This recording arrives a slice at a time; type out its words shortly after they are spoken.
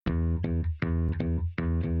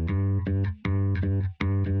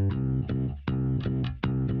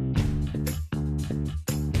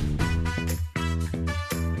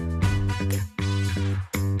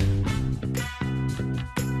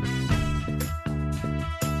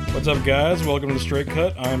What's up, guys? Welcome to Straight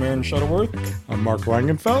Cut. I'm Aaron Shuttleworth. I'm Mark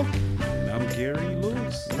Langenfeld. And I'm Garry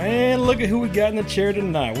Lewis. Man, look at who we got in the chair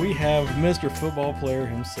tonight. We have Mr. Football Player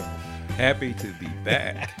himself. Happy to be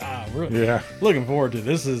back. Really, Yeah. looking forward to it.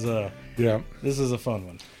 This is a fun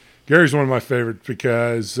one. Gary's one of my favorites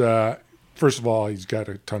because, first of all, he's got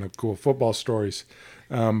a ton of cool football stories.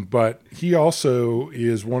 But he also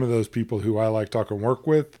is one of those people who I like talking work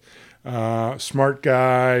with. Smart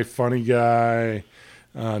guy, funny guy.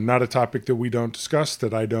 Not a topic that we don't discuss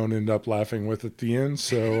that I don't end up laughing with at the end.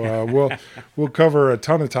 So we'll cover a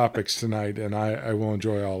ton of topics tonight, and I will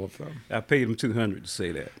enjoy all of them. I paid him $200 to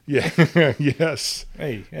say that. Yeah. Yes.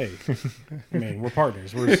 Hey. I mean, we're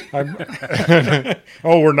partners. We're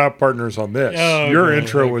not partners on this. Oh, Your okay.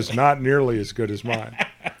 intro was not nearly as good as mine.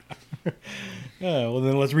 Well,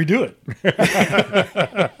 then let's redo it.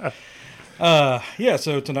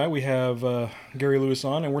 So tonight we have Garry Lewis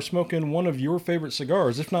on, and we're smoking one of your favorite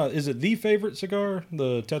cigars. If not, is it the favorite cigar,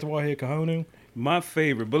 the Tatuaje Gran Cojonu? My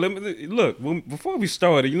favorite. But let me look. Before we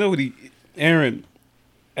started, you know what Aaron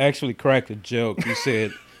actually cracked a joke. He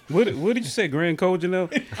said, what did you say, Gran Cojonu?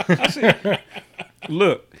 I said,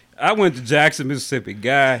 look, I went to Jackson, Mississippi.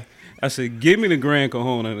 Guy, I said, give me the Gran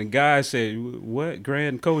Cojonu. And the guy said, what,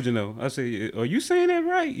 Gran Cojonu? I said, are you saying that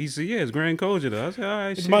right? He said, yeah, it's Gran Cojonu. I said, all right,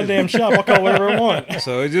 It's shit. my damn shop. I'll call whatever I want.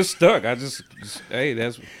 So it just stuck. Hey.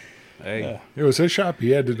 It was his shop. He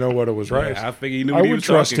had to know what it was right. I figured he knew I what he would was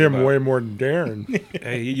trust talking him about. way more than Darren.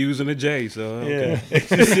 Hey, he using a J, so okay. Yeah.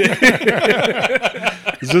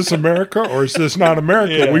 Is this America or is this not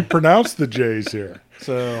America? Yeah. We pronounce the J's here.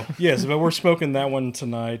 So, yes, but we're smoking that one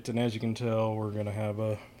tonight, and as you can tell, we're going to have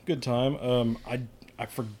a good time. I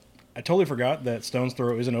totally forgot that Stone's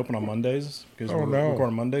Throw isn't open on Mondays because we're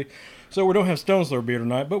recording Monday. So we don't have Stone's Throw beer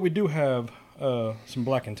tonight, but we do have some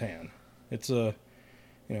Black and Tan. It's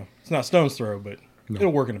it's not Stone's Throw, but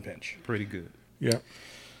it'll work in a pinch. Pretty good. Yeah.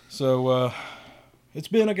 So it's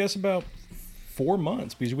been, I guess, about 4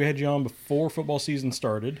 months because we had you on before football season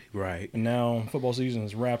started. Right. And now football season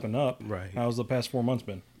is wrapping up. Right. How's the past 4 months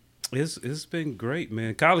been? It's been great,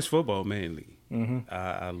 man. College football mainly. Mm-hmm.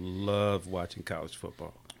 I love watching college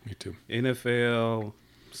football. Me too. NFL,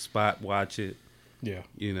 spot watch it. Yeah.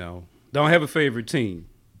 Don't have a favorite team,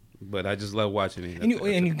 but I just love watching it. And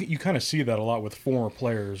you kind of see that a lot with former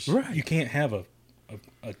players. Right. You can't have a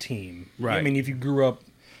team. Right. I mean, if you grew up,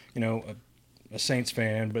 a Saints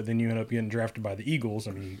fan, but then you end up getting drafted by the Eagles,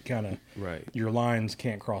 I mean, kind of Right. your lines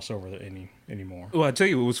can't cross over anymore. Well, I tell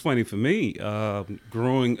you what was funny for me,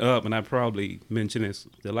 growing up, and I probably mentioned this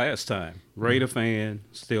the last time, Raider fan,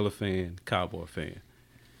 Steeler fan, Cowboy fan.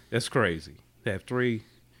 That's crazy. They have three,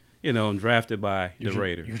 I'm drafted by the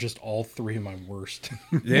Raiders. You're just all three of my worst.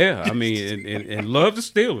 Yeah, I mean, and love the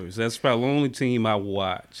Steelers. That's probably the only team I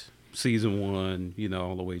watch season one,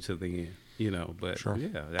 all the way to the end, But Sure.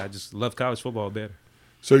 yeah, I just love college football better.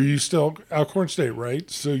 So you still Alcorn State, right?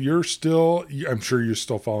 So you're still. I'm sure you're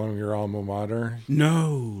still following your alma mater.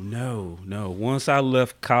 No. Once I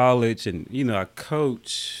left college, and I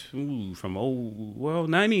coached from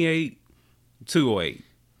 98 to 08,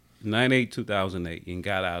 98 2008, and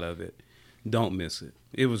got out of it. Don't miss it.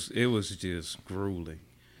 It was just grueling,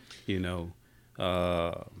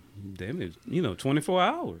 24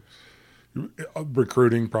 hours.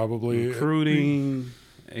 Recruiting, probably. Recruiting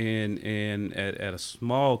and at a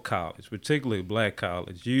small college, particularly a black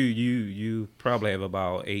college, you probably have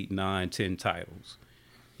about 8, 9, 10 titles,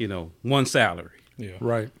 one salary. Yeah.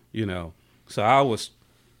 Right. So I was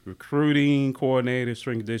recruiting coordinator,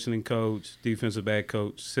 strength conditioning coach, defensive back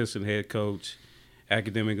coach, assistant head coach,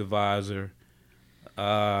 academic advisor.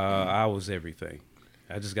 I was everything.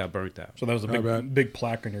 I just got burnt out. So that was a big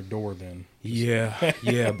plaque on your door then.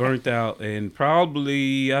 Yeah, burnt out. And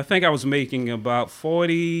probably, I think I was making about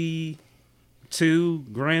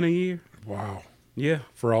 $42,000 a year. Wow. Yeah.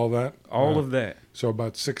 For all that. All of that. So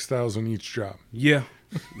about 6,000 each job. Yeah.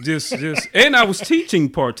 just, and I was teaching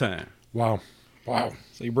part-time. Wow. So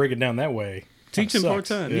you break it down that way. Teaching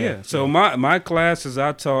part-time, yeah. So Yeah. my classes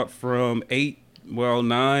I taught from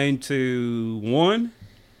 9 to 1,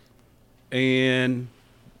 and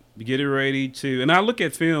get it ready to, and I look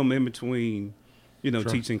at film in between, Sure.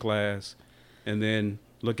 teaching class, and then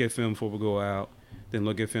look at film before we go out, then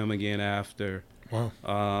look at film again after. Wow.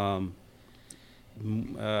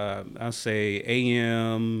 I say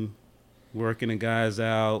AM, working the guys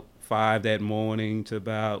out 5 that morning to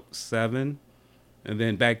about 7. And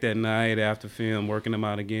then back that night after film, working them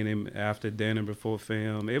out again after dinner before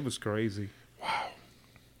film. It was crazy. Wow.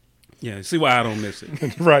 Yeah, see why I don't miss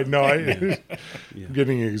it. Right. No, Yeah. I'm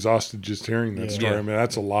getting exhausted just hearing that story. Yeah. I mean,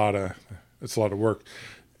 that's a lot of work.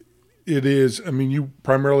 It is. I mean, you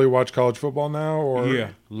primarily watch college football now, or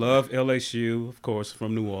Yeah, love LSU, of course,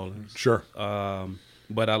 from New Orleans. Sure.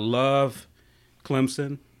 But I love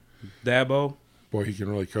Clemson, Dabo. Boy, he can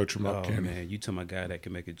really coach them up, Oh, can man, you tell my guy that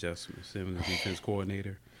can make adjustments. Him, the defense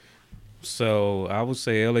coordinator. So I would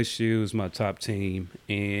say LSU is my top team,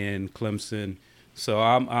 and Clemson. So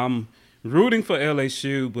I'm rooting for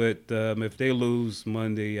LSU, but if they lose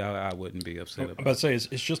Monday, I wouldn't be upset about it. I'm about to say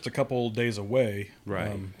it's just a couple days away.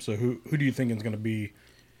 Right. So who do you think is going to be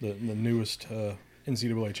the newest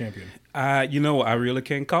NCAA champion? I really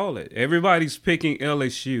can't call it. Everybody's picking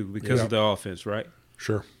LSU because of the offense, right?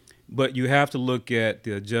 Sure. But you have to look at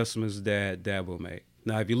the adjustments that Dabo made.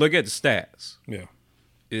 Now, if you look at the stats,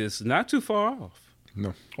 it's not too far off. No.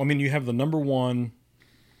 Well, I mean, you have the number one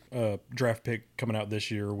draft pick coming out this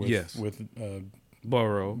year with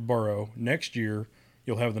Burrow. Next year,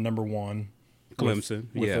 you'll have the number one Clemson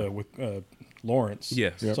with Lawrence.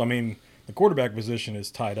 Yes. So I mean, the quarterback position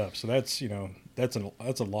is tied up. So that's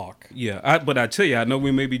a lock. Yeah. But I tell you, I know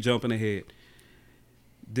we may be jumping ahead.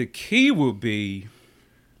 The key will be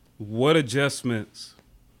what adjustments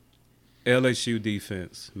LSU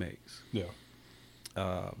defense makes. Yeah.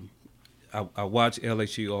 I watch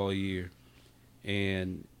LSU all year,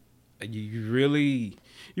 and you really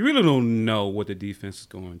don't know what the defense is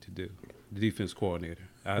going to do. The defense coordinator.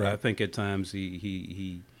 I think at times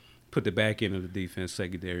he put the back end of the defense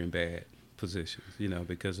secondary in bad positions,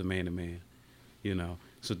 because of man-to-man,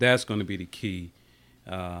 So that's going to be the key,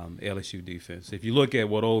 LSU defense. If you look at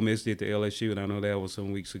what Ole Miss did to LSU, and I know that was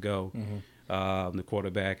some weeks ago, the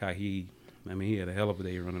quarterback, he had a hell of a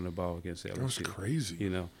day running the ball against LSU. That was crazy.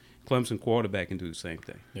 Clemson quarterback can do the same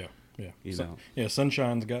thing. Yeah.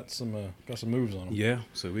 Sunshine's got some moves on him. Yeah,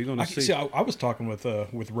 so we're gonna see. I was talking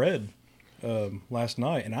with Red last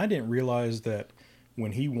night, and I didn't realize that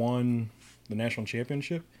when he won the national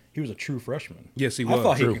championship, he was a true freshman. Yes, he was. I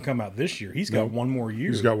thought he could come out this year. He's got one more year.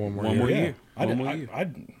 He's got one more year. I don't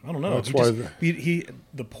know. That's why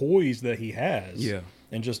the poise that he has. Yeah.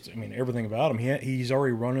 And just everything about him. He's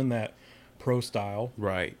already running that pro style.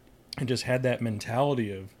 Right. And just had that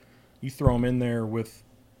mentality of you throw him in there with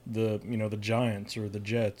the Giants or the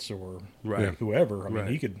Jets or whoever.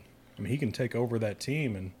 He can take over that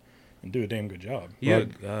team and do a damn good job. Yeah,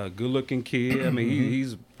 good looking kid.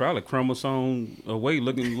 He's probably chromosome away,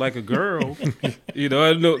 looking like a girl.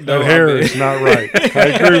 That hair is not right. I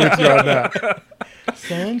agree with you on that.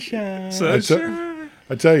 Sunshine.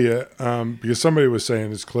 I tell you, because somebody was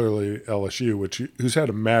saying it's clearly LSU, who's had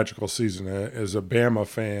a magical season. As a Bama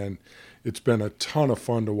fan, it's been a ton of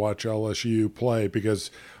fun to watch LSU play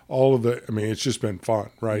because it's just been fun,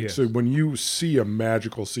 right? Yes. So when you see a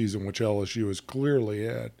magical season, which LSU has clearly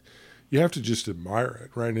had, you have to just admire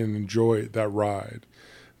it, right, and enjoy that ride.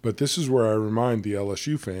 But this is where I remind the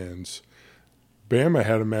LSU fans, Bama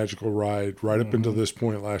had a magical ride right up until this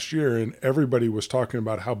point last year, and everybody was talking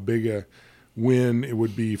about how big a win it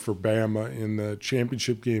would be for Bama in the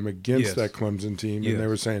championship game against that Clemson team, and they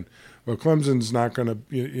were saying, well, Clemson's not going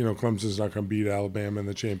to beat Alabama in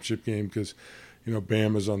the championship game because,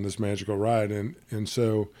 Bama's on this magical ride, and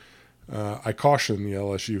so I caution the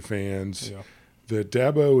LSU fans that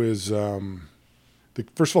Dabo is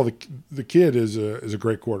first of all the kid is a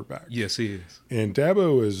great quarterback. Yes, he is. And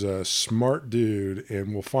Dabo is a smart dude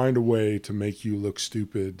and will find a way to make you look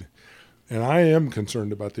stupid. And I am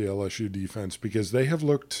concerned about the LSU defense because they have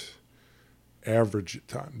looked average at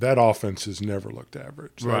times. That offense has never looked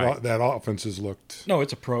average. Right. That offense has looked. No,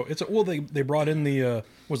 it's a pro. They brought in the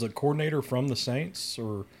was it coordinator from the Saints,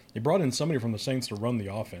 or they brought in somebody from the Saints to run the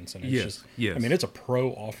offense, and it's it's a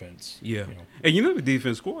pro offense. Yeah, and the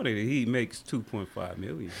defense coordinator, he makes $2.5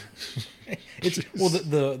 million.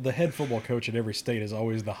 The head football coach at every state is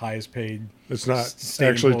always the highest paid. It's not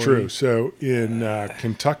actually employee. true. So in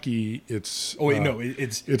Kentucky, it's not.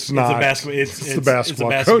 It's the basketball. It's the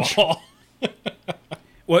basketball coach.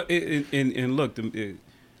 Well, and look,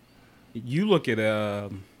 you look at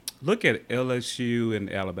LSU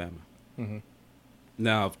and Alabama. Mm-hmm.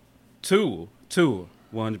 Now, if Tua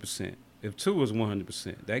 100%. If Tua was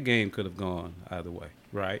 100%, that game could have gone either way,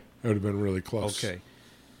 right? It would have been really close. Okay.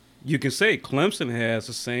 You can say Clemson has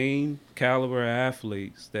the same caliber of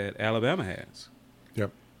athletes that Alabama has.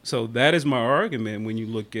 Yep. So that is my argument when you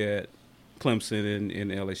look at Clemson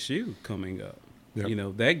and LSU coming up.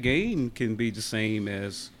 Yep. That game can be the same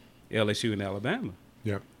as LSU and Alabama.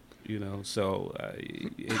 Yep. So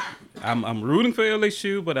I'm rooting for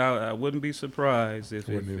LSU, but I wouldn't be surprised if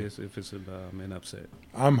it's an upset.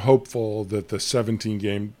 I'm hopeful that the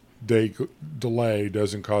 17-game delay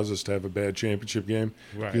doesn't cause us to have a bad championship game,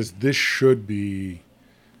 right? Because this should be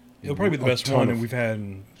It'll probably be the best one we've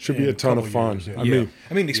had. Should be a ton of fun. Years,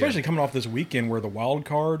 I mean, especially coming off this weekend where the wild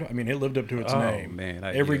card. I mean, it lived up to its name. Man,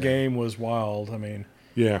 every game was wild. I mean,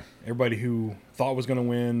 everybody who thought was going to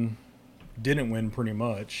win didn't win pretty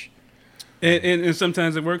much. And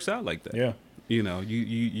sometimes it works out like that. Yeah.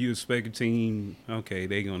 You expect a team. Okay,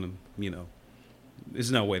 they're gonna.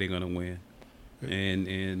 There's no way they're gonna win,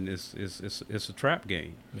 and it's a trap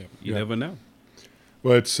game. Yeah. You never know.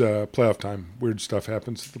 Well, it's playoff time. Weird stuff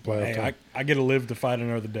happens at the playoff time. I get to live to fight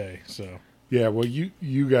another day. So yeah, well,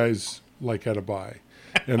 you guys had a bye,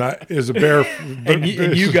 and I as a Bear, and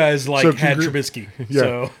you guys had Trubisky. Yeah,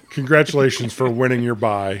 so. Congratulations for winning your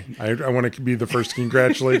bye. I want to be the first to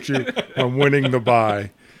congratulate you on winning the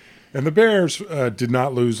bye. And the Bears did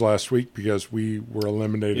not lose last week because we were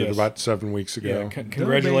eliminated about 7 weeks ago. Yeah,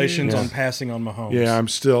 congratulations on passing on Mahomes. Yeah,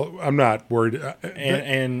 I'm not worried.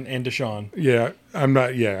 And Deshaun. Yeah, I'm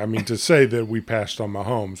not. Yeah, I mean, to say that we passed on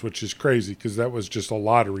Mahomes, which is crazy because that was just a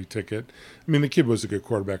lottery ticket. I mean, the kid was a good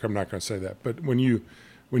quarterback. I'm not going to say that. But when you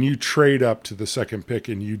trade up to the second pick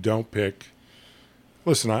and you don't pick,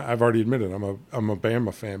 listen, I've already admitted I'm a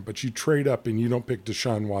Bama fan, but you trade up and you don't pick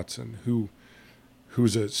Deshaun Watson,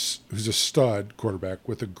 who's a stud quarterback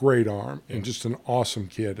with a great arm and just an awesome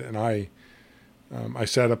kid. And I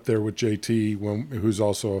sat up there with JT, who's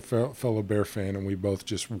also a fellow Bear fan, and we both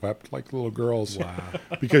just wept like little girls. Wow!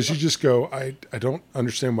 Because you just go, I don't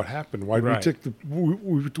understand what happened. Why did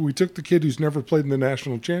we took the kid who's never played in the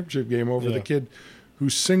national championship game over the kid who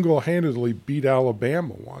single-handedly beat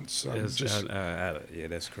Alabama once? Yeah,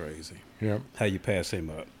 that's crazy. Yeah, how you pass him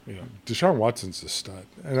up? Yeah, Deshaun Watson's a stud,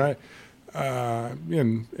 and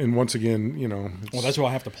and once again, well, that's who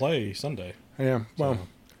I have to play Sunday. Yeah, well,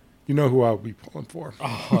 you know who I'll be pulling for.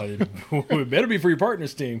 Oh, it better be for your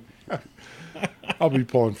partner's team. I'll be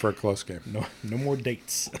pulling for a close game. No more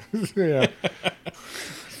dates. Yeah,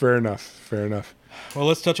 fair enough. Well,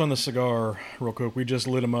 let's touch on the cigar real quick. We just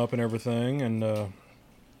lit them up and everything, and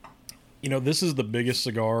this is the biggest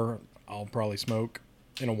cigar I'll probably smoke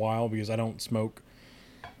in a while because I don't smoke.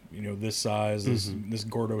 This size, this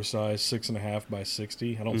Gordo size, 6.5 by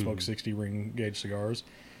 60. I don't smoke 60 ring gauge cigars,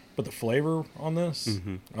 but the flavor on this,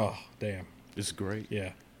 oh damn, it's great.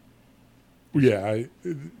 Yeah, yeah. I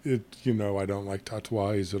don't like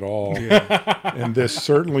tatuajes at all, and this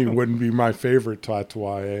certainly wouldn't be my favorite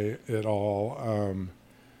tatuaje at all.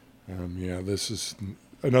 This is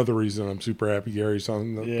another reason I'm super happy Gary's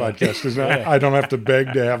on the podcast because I don't have to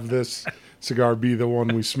beg to have this cigar be the one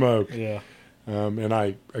we smoke. Yeah. And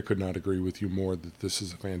I could not agree with you more that this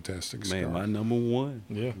is a fantastic cigar. Man, my number one.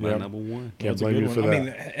 Yeah. My number one. Can't blame you for that. I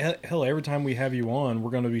mean, hell, every time we have you on,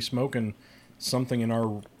 we're going to be smoking something in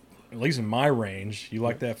our, at least in my range. You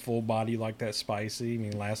like that full body, you like that spicy. I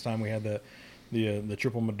mean, last time we had the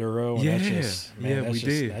triple Maduro. And we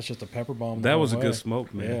did. That's just a pepper bomb. That was a good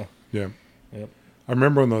smoke, man. Yeah. Yep. I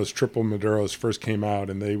remember when those triple Maduros first came out,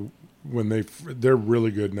 and they're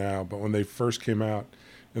really good now, but when they first came out,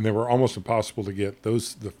 and they were almost impossible to get.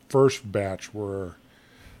 The first batch were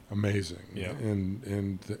amazing,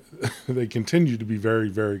 and they continue to be very,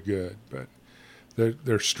 very good. But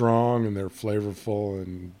they're strong and they're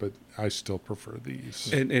flavorful, but I still prefer these.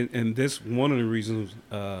 And this one of the reasons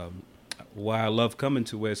why I love coming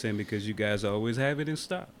to West End because you guys always have it in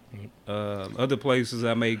stock. Other places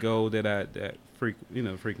I may go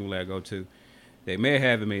frequently I go to, they may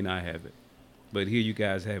have it, may not have it. But here you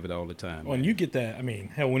guys have it all the time. Well, and you get that. I mean,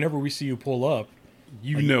 hell, whenever we see you pull up,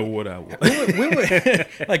 you know what I want.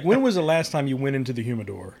 When was the last time you went into the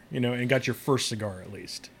humidor, and got your first cigar at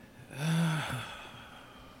least?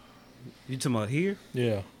 You talking about here?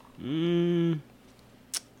 Yeah.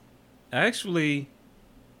 Actually,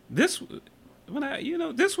 this was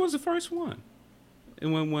the first one.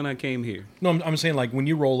 And when I came here. No, I'm saying when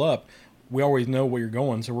you roll up, we always know where you're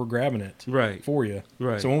going, so we're grabbing it for you.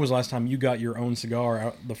 Right. So when was the last time you got your own cigar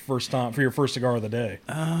out the first time for your first cigar of the day?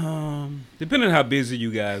 Depending on how busy you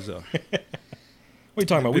guys are. What are you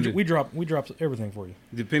talking about? We drop everything for you.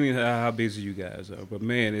 Depending on how busy you guys are, but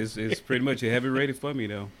man, it's pretty much a heavy rated for me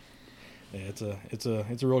though. Yeah, it's a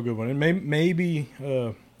real good one, and maybe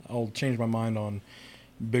I'll change my mind on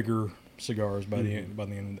bigger cigars by the end of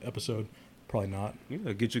the episode. Probably not.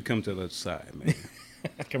 Yeah, get you to come to the other side, man.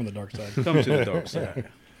 Come to the dark side. Come to the dark side.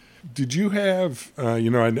 Did you have,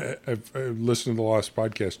 I've listened to the last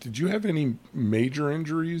podcast. Did you have any major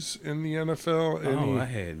injuries in the NFL? I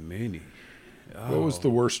had many. What was the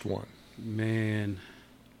worst one? Man,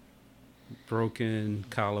 broken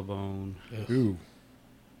collarbone. Ooh.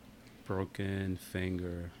 Broken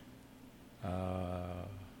finger.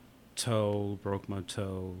 Toe, broke my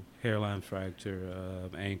toe. Hairline fracture,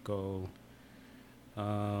 ankle.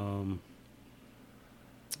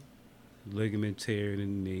 ligament tear in the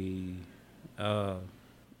knee.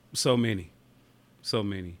 So many,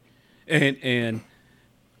 and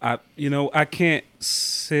I can't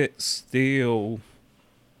sit still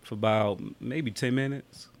for about maybe 10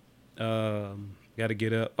 minutes. Got to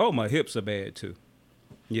get up. Oh, my hips are bad too.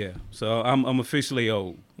 Yeah, so I'm officially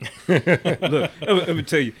old. Look, let me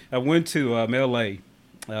tell you, I went to L.A.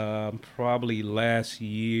 Probably last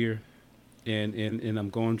year, and I'm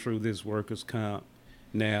going through this workers' comp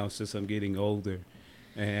now since I'm getting older,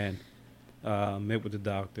 and met with the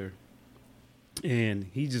doctor, and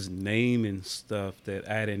he just naming stuff that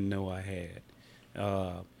I didn't know I had.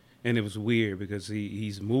 And it was weird because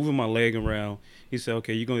he's moving my leg around. He said,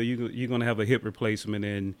 "Okay, you're gonna have a hip replacement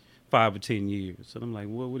in 5 or 10 years." And I'm like,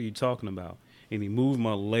 "What are you talking about?" And he moved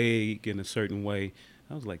my leg in a certain way.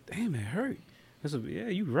 I was like, "Damn, it hurt." I said, "Yeah,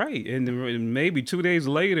 you're right." And then maybe 2 days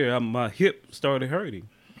later, my hip started hurting.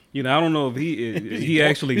 I don't know if he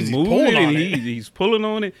actually moved it and he's pulling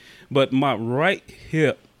on it, but my right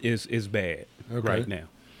hip is bad right now.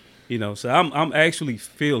 So I'm actually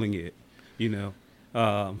feeling it.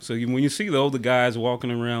 So when you see the older guys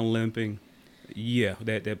walking around limping,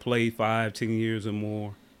 that played 5, 10 years or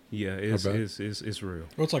more, it's real.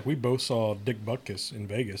 Well, it's like we both saw Dick Butkus in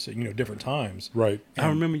Vegas at different times. Right. I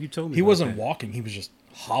remember you told me he wasn't walking; he was just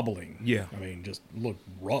hobbling. Yeah. I mean, just looked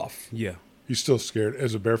rough. Yeah. He's still scared.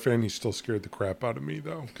 As a Bear fan, he's still scared the crap out of me,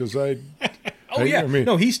 though, because I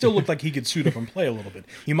No, he still looked like he could suit up and play a little bit.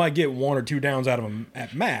 You might get 1 or 2 downs out of him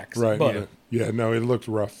at max. Right. But No, it looked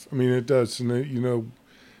rough. I mean, it does. And,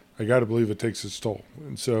 I got to believe it takes its toll.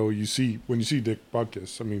 And so when you see Dick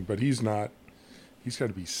Butkus, but he's not, he's got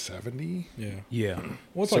to be 70. Yeah. Yeah.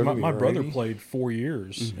 Well, it's like my brother played 4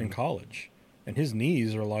 years in college, and his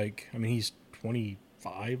knees are like, he's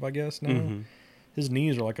 25, I guess, now. Mm-hmm. His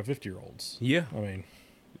knees are like a 50-year-old's. Yeah. I mean,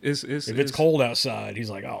 if it's cold outside, he's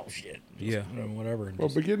like, oh, shit. Yeah. Whatever. Well,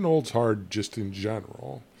 but getting old's hard just in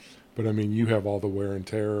general. But, you have all the wear and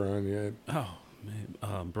tear on you. Oh,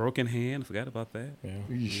 man. Broken hand. Forgot about that. Yeah.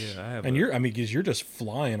 Yeah, I have. And because you're just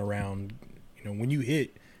flying around. When you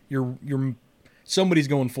hit, you're somebody's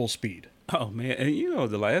going full speed. Oh, man.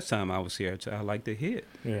 And, the last time I was here, I like to hit.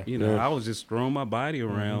 Yeah. I was just throwing my body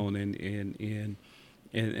around and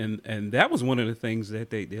that was one of the things that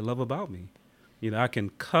they love about me. I can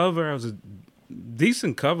cover. I was a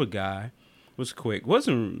decent cover guy. Was quick.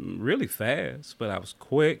 Wasn't really fast, but I was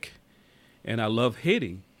quick, and I love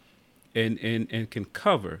hitting, and can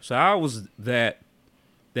cover. So I was that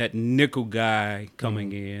nickel guy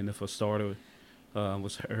coming in. If a starter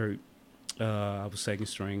was hurt, I was second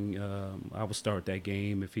string. I would start that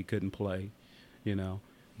game if he couldn't play.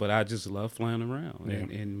 But I just love flying around,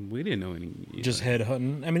 and we didn't know any. Just head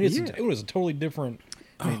hunting. It was a totally different.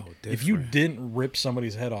 Different. If you didn't rip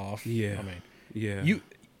somebody's head off, you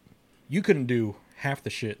couldn't do half the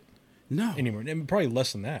shit. No, anymore. Probably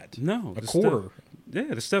less than that. No, a quarter.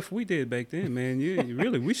 The stuff we did back then, man.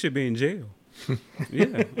 We should be in jail.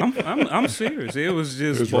 Yeah, I'm serious. It was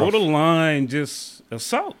just borderline, just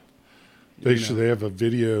assault. They have a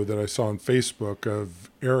video that I saw on Facebook of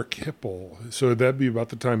Eric Hipple. So that'd be about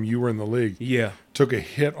the time you were in the league. Yeah. Took a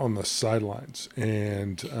hit on the sidelines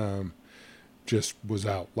and just was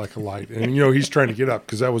out like a light. And, he's trying to get up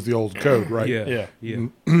because that was the old code, right? Yeah.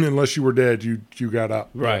 Unless you were dead, you got up.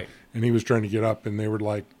 Right. And he was trying to get up, and they were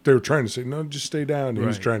trying to say, no, just stay down. And he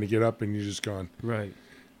was trying to get up, and you just gone. Right.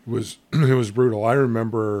 It was brutal. I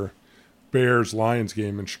remember Bears-Lions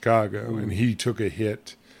game in Chicago, and he took a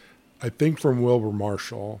hit, I think from Wilbur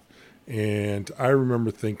Marshall, and I remember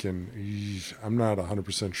thinking, I'm not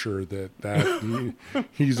 100% sure that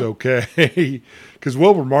he's okay, because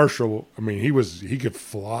Wilbur Marshall, he could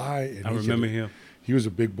fly. And I remember him. He was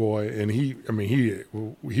a big boy, and he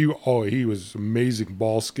was amazing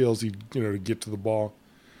ball skills. To get to the ball,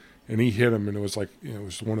 and he hit him, and it was like it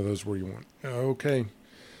was one of those where you went, oh, okay.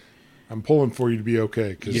 I'm pulling for you to be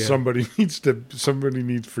okay because somebody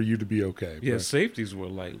needs for you to be okay. Yeah, safeties were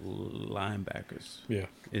like linebackers. Yeah,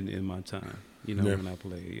 in my time, when I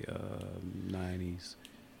played 90s,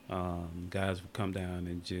 guys would come down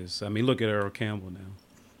and just. Look at Earl Campbell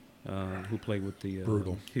now, who played with the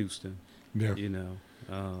Houston. Yeah,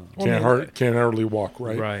 can't hardly walk,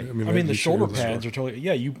 right? Right. The shoulder pads are totally.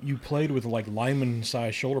 Yeah, you played with like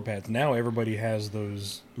lineman-sized shoulder pads. Now everybody has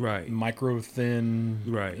those micro thin.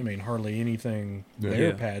 Right. Hardly anything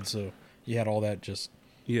layer pads. So you had all that just.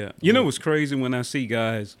 Yeah. What's crazy when I see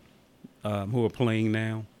guys who are playing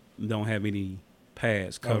now don't have any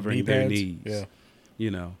pads covering their knees.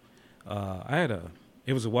 Yeah.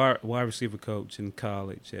 It was a wide receiver coach in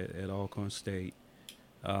college at Alcorn State.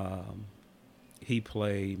 he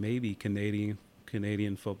played maybe Canadian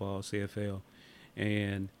football, CFL,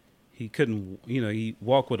 and he couldn't, he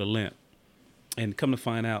walked with a limp. And come to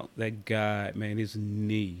find out, that guy, man, his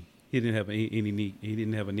knee, he didn't have any knee, he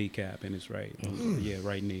didn't have a kneecap in his right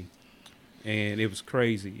knee. And it was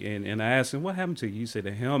crazy. And I asked him, what happened to you? He said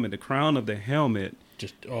the helmet, the crown of the helmet.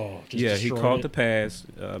 Just he caught the pass,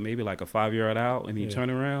 maybe like a 5-yard out, and he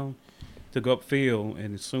turned around to go upfield.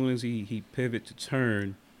 And as soon as he pivoted to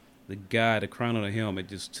turn, the crown of the helmet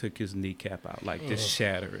just took his kneecap out, like just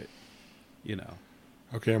shatter it,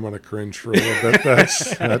 Okay, I'm gonna cringe for a little bit.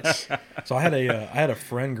 That's. So I had a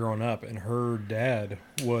friend growing up, and her dad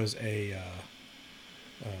was a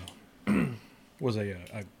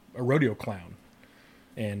rodeo clown,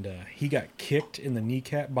 and he got kicked in the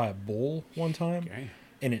kneecap by a bull one time,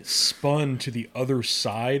 and it spun to the other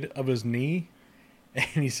side of his knee, and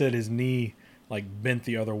he said his knee like bent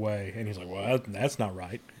the other way, and he's like, "Well, that's not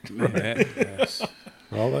right."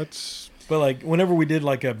 Well, that's. But like whenever we did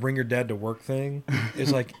like a bring your dad to work thing,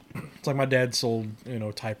 it's like my dad sold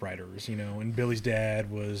typewriters, and Billy's dad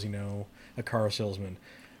was a car salesman.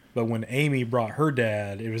 But when Amy brought her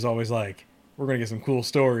dad, it was always like, we're gonna get some cool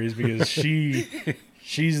stories because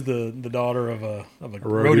she's the daughter of a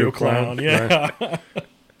rodeo clown. Yeah. Right.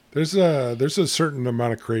 There's a certain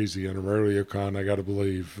amount of crazy in a rodeo clown, I got to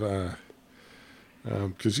believe,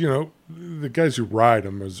 because the guys who ride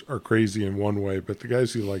them are crazy in one way, but the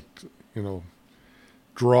guys who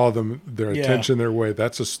draw their attention their way,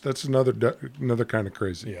 that's another kind of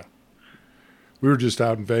crazy. Yeah. We were just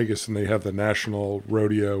out in Vegas, and they have the national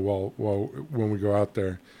rodeo when we go out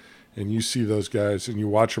there, and you see those guys, and you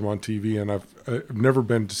watch them on TV, and I've never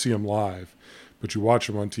been to see them live, but you watch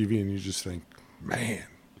them on TV, and you just think, man,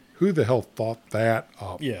 who the hell thought that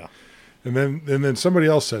up? Yeah. And then somebody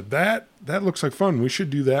else said, that looks like fun. We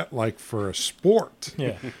should do that like for a sport.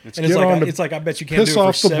 Yeah. And it's like I bet you can't do it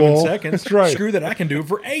for 7 seconds. That's right. Screw that, I can do it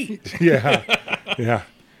for 8. Yeah.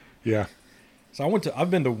 So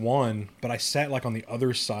I've been to one, but I sat like on the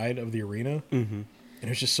other side of the arena, and it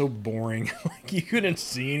was just so boring. Like you couldn't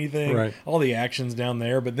see anything. Right. All the action's down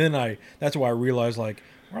there. But then that's why I realized like,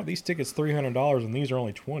 wow, these tickets $300 and these are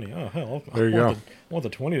only $20. Oh hell, there you go. I want the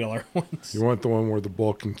 $20 ones. You want the one where the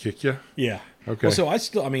bull can kick you? Yeah. Okay. Well, so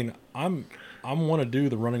I'm want to do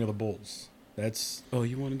the running of the bulls. That's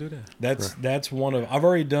you want to do that? That's one of I've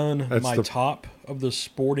already done my top of the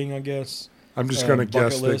sporting, I guess. I'm just going to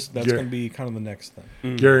guess list. That's going to be kind of the next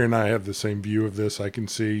thing. Gary and I have the same view of this. I can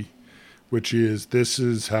see, which is this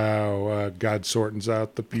is how God sorts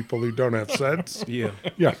out the people who don't have sense. Yeah.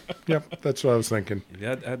 That's what I was thinking.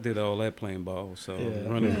 Yeah, I did all that playing ball. So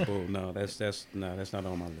running the bull, that's not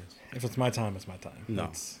on my list. If it's my time, it's my time.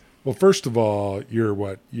 No. Well, first of all, you're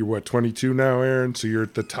 22 now, Aaron? So you're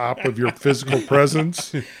at the top of your physical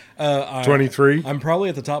presence? 23? I'm probably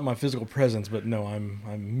at the top of my physical presence, but no,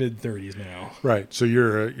 I'm mid-30s now. Right. So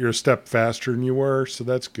you're a step faster than you were, so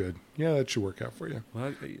that's good. Yeah, that should work out for you.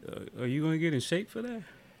 Well, are you going to get in shape for that?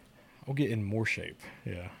 I'll get in more shape.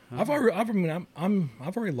 Yeah. I've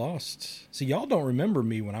already lost. See, y'all don't remember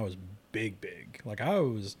me when I was big. Like I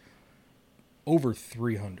was over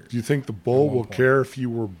 300. Do you think the bull will care if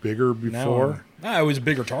you were bigger before? I was a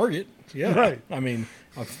bigger target. Yeah. Right. I mean,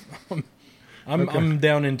 I'm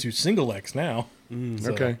down into single X now.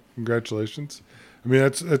 So. Okay. Congratulations. I mean,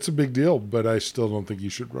 that's a big deal, but I still don't think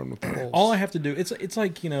you should run with the bulls. All I have to do, it's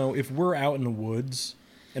like, if we're out in the woods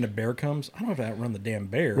and a bear comes, I don't have to outrun the damn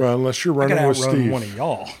bear. Well, unless you're running with Steve. One of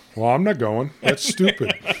y'all. Well, I'm not going. That's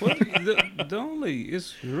stupid. Well,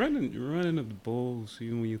 it's running of the bulls,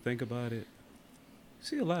 when you think about it. You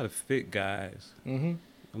see a lot of fit guys. Mm-hmm.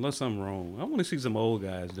 Unless I'm wrong. I want to see some old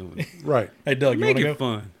guys doing it. Right. Hey, Doug, make you it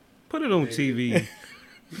fun. Put it on TV.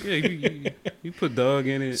 Yeah, you put Doug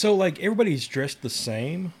in it. So, like, everybody's dressed the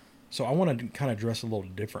same. So I want to kind of dress a little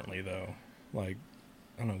differently, though. Like,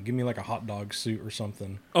 I don't know, give me like a hot dog suit or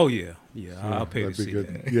something. Oh, yeah. I'll pay to see good.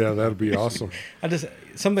 that. Yeah, that'd be awesome.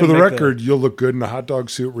 Something for the record, you'll look good in a hot dog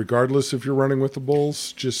suit regardless if you're running with the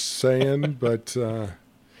bulls. Just saying, but...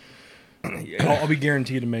 I'll be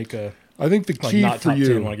guaranteed to make I think the key not for top you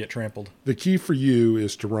 10 when I get trampled. The key for you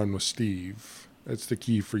is to run with Steve. That's the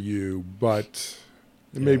key for you, but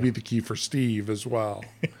it may be the key for Steve as well.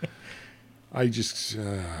 I just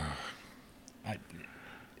I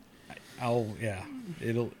don't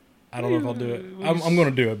know if I'll do it. I'm going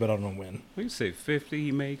to do it, but I don't know when. We say 50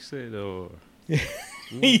 he makes it, or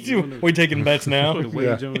we taking bets now? Put a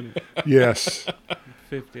wage on it. Yes.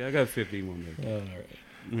 50. I got 50 one day. All right.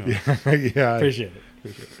 Yeah. Appreciate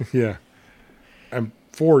it. Yeah. I'm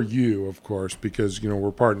for you, of course, because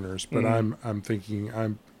we're partners. But I'm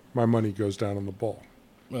thinking my money goes down on the bull.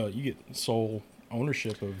 You get sole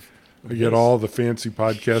ownership of. You get all the fancy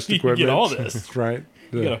podcast equipment. You get all this, right?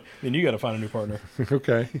 Then you got to find a new partner.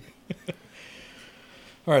 Okay.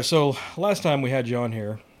 All right. So last time we had you on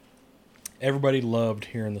here, everybody loved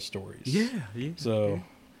hearing the stories. Yeah. So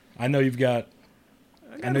I know you've got.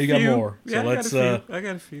 I know you few. got more. Yeah, so let's. I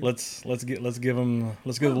got a few. Let's give the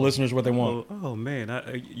listeners what they want. Oh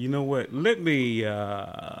man, you know what? Let me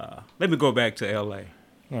go back to L.A.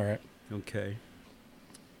 All right. Okay.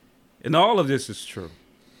 And all of this is true.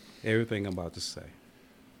 Everything I'm about to say.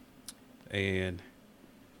 And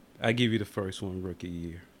I give you the first one, rookie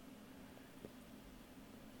year.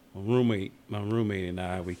 My roommate and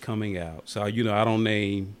I, we coming out. So I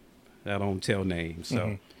don't tell names.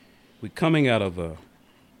 So we coming out of a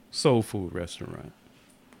soul food restaurant.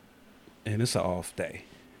 And it's an off day.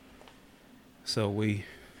 So we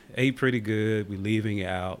ate pretty good. We leaving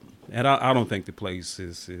out. And I don't think the place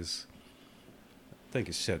is I think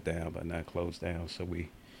it's shut down but not closed down. So we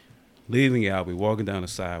leaving out. We walking down the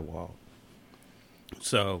sidewalk.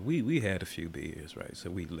 So we had a few beers, right? So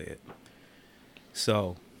we lit.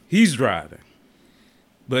 So he's driving.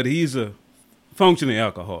 But he's a functioning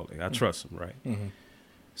alcoholic. I trust him, right? Mm-hmm.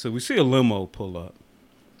 So we see a limo pull up.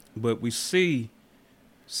 But we see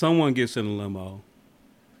someone gets in the limo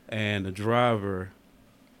and the driver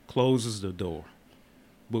closes the door.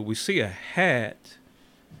 But we see a hat,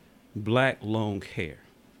 black long hair.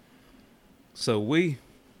 So we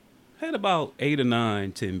had about 8 or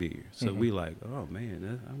 9, 10 beers. So we like, oh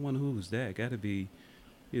man, I wonder who was that. Got to be,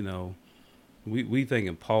 we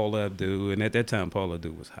thinking Paula Abdul, and at that time Paula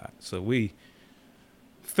Abdul was hot. So we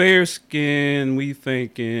fair skin, we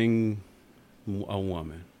thinking a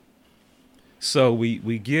woman. So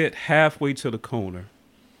we get halfway to the corner.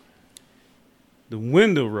 The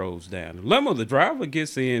window rolls down. The limo, the driver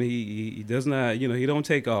gets in. He does not, he don't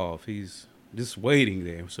take off. He's just waiting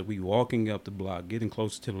there. So we walking up the block, getting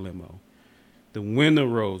closer to the limo. The window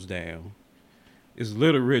rolls down. It's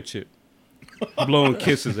Little Richard blowing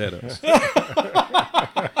kisses at us.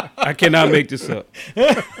 I cannot make this up.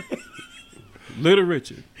 Little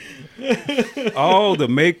Richard. All the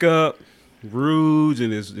makeup, rouge,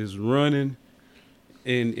 and is running,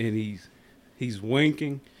 and he's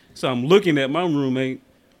winking. So I'm looking at my roommate.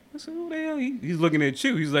 I said, "Who the hell? He's looking at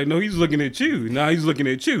you." He's like, "No, he's looking at you." Now he's looking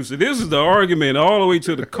at you. So this is the argument all the way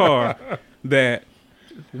to the car that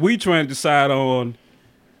we trying to decide on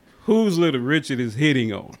whose Little Richard is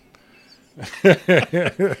hitting on.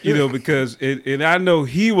 Because and I know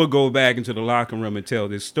he will go back into the locker room and tell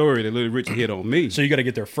this story that Little Richard hit on me. So you got to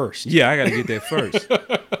get there first. Yeah, I got to get there first.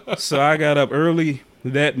 So I got up early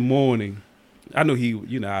that morning. I know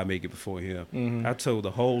I make it before him. Mm-hmm. I told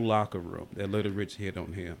the whole locker room that Little Richard hit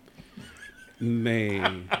on him.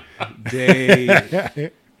 Man,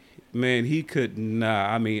 he could not.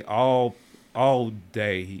 I mean, all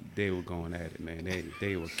day they were going at it, man.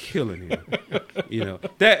 They were killing him.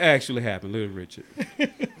 That actually happened. Little Richard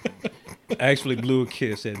actually blew a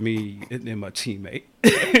kiss at me and my teammate.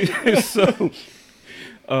 So,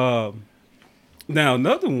 now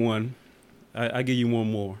another one. I give you one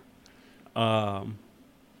more. John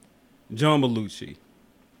Belushi,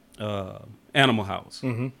 Animal House.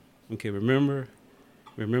 Mm-hmm. Okay, remember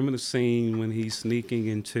the scene when he's sneaking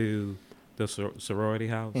into the sorority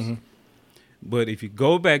house? Mm-hmm. But if you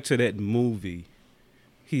go back to that movie,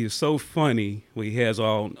 he is so funny when he has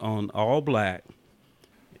on all black,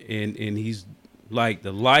 and he's like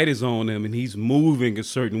the light is on him and he's moving a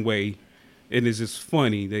certain way, and it's just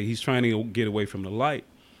funny that he's trying to get away from the light.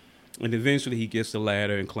 And eventually he gets the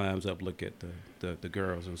ladder and climbs up, look at the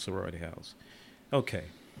girls in the sorority house. Okay,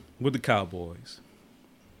 with the Cowboys.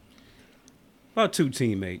 About 2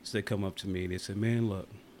 teammates, they come up to me. They said, man, look,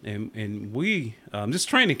 and we, this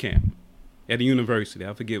training camp at the university.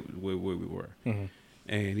 I forget where we were. Mm-hmm.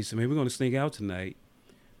 And he said, man, we're going to sneak out tonight.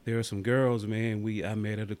 There are some girls, man, I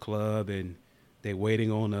met at the club, and they're waiting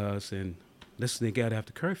on us, and let's sneak out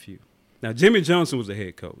after curfew. Now, Jimmy Johnson was the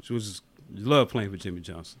head coach. Loved playing for Jimmy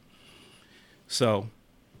Johnson. So,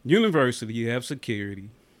 university, you have security,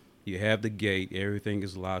 you have the gate, everything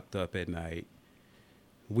is locked up at night.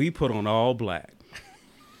 We put on all black,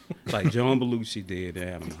 like John Belushi did at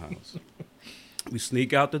Animal House. We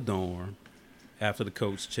sneak out the dorm after the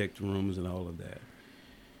coach checked the rooms and all of that.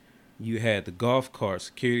 You had the golf cart,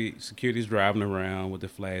 security's driving around with the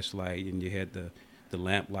flashlight, and you had the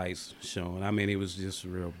lamp lights showing. I mean, it was just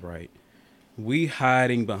real bright. We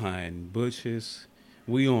hiding behind bushes.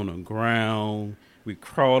 We on the ground. We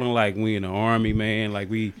crawling like we in the army, man, like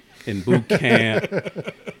we in boot camp.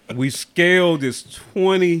 We scaled this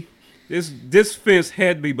fence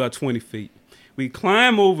had to be about 20 feet. We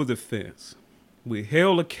climb over the fence. We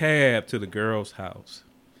hailed a cab to the girl's house.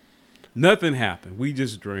 Nothing happened. We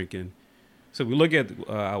just drinking. So we look at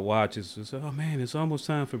our watches and say, oh, man, it's almost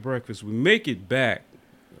time for breakfast. We make it back.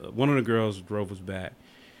 One of the girls drove us back.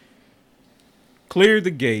 Cleared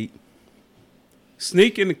the gate.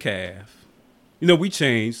 Sneak in the cab. You know, we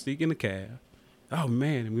changed. Sneak in the cab. Oh,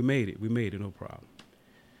 man, we made it. We made it, no problem.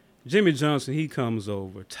 Jimmy Johnson, he comes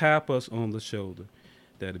over, tap us on the shoulder.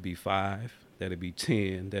 That'd be 5. That'd be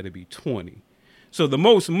 10. That'd be 20. So the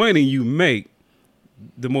most money you make,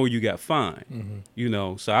 the more you got fined. Mm-hmm. You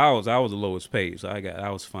know, so I was the lowest paid, so I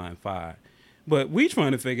was fined 5. But we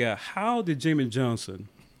trying to figure out, how did Jimmy Johnson,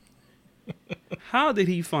 how did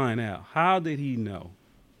he find out? How did he know,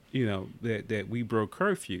 you know, that we broke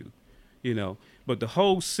curfew, you know? But the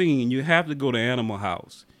whole scene, you have to go to Animal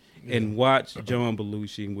House and watch John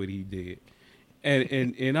Belushi and what he did.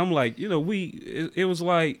 And I'm like, you know, it was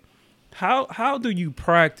like, how do you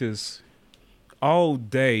practice all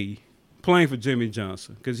day playing for Jimmy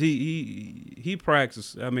Johnson? Because he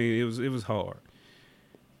practiced. I mean, it was hard.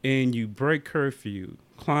 And you break curfew,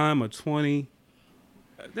 climb a 20.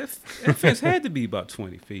 That fence had to be about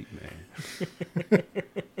 20 feet, man.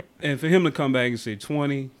 And for him to come back and say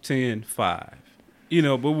 20, 10, 5. You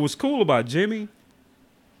know, but what's cool about Jimmy,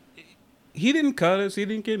 he didn't cut us. He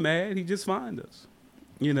didn't get mad. He just fined us.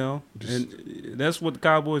 You know, and that's what the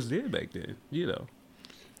Cowboys did back then, you know.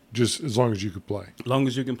 Just as long as you could play. As long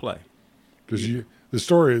as you can play. Because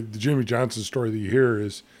the Jimmy Johnson story that you hear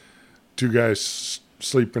is 2 guys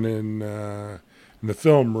sleeping in the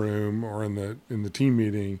film room or in the team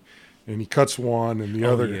meeting, and he cuts one, and the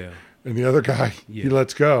other guy he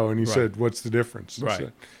lets go, and he said, "What's the difference?" And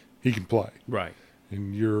said, he can play, right,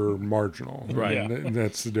 and you're marginal, right, and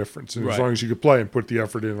that's the difference. And as long as you could play and put the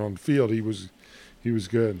effort in on the field, he was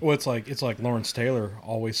good. Well, it's like Lawrence Taylor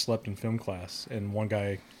always slept in film class, and one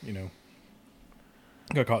guy, you know,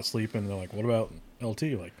 got caught sleeping. And they're like, "What about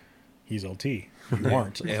LT?" Like, he's LT. You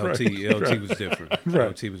aren't. LT was different. Right.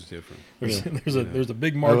 LT was different. There's a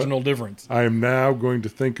big marginal difference. I am now going to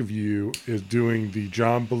think of you as doing the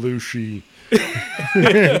John Belushi.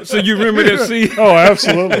 So you remember that scene? Oh,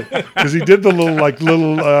 absolutely. Because he did the little,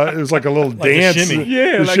 it was like a little dance. Shimmy.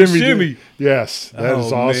 Yeah, like a shimmy. Yes, that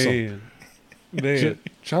is awesome. Man.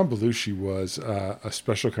 John Belushi was a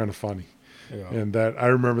special kind of funny. Yeah. And that I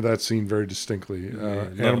remember that scene very distinctly.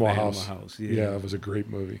 Animal House. Yeah, it was a great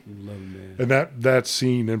movie. Love it, man. And that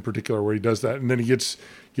scene in particular where he does that, and then he gets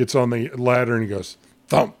on the ladder and he goes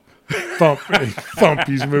thump, thump, and thump.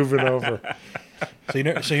 He's moving over. So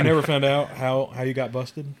you never found out how you got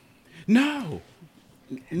busted? No,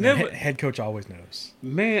 never. Head coach always knows.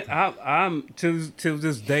 Man, I'm till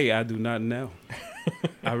this day I do not know.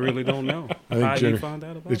 I really don't know how you found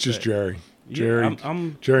out about it. It's just Jerry. Yeah,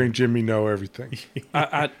 Jerry and Jimmy know everything.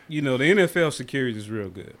 You know, the NFL security is real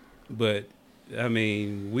good, but I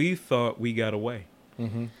mean, we thought we got away.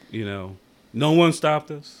 Mm-hmm. You know, no one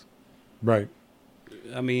stopped us. Right.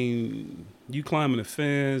 I mean, you climbing the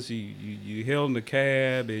fence, you held in the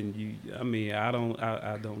cab, and I mean, I don't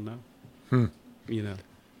know. You know,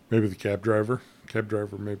 maybe the cab driver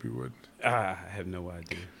maybe would. I have no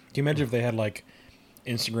idea. Can you imagine if they had like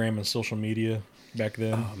Instagram and social media back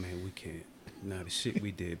then? Oh man, we can't. No, the shit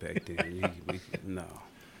we did back then. No.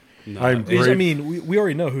 I mean, we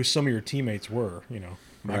already know who some of your teammates were. You know,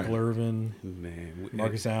 Michael Irvin, man,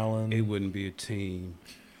 Marcus Allen. It wouldn't be a team.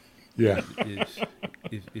 Yeah.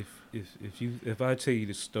 If I tell you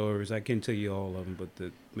the stories, I can tell you all of them. But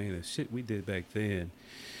the shit we did back then.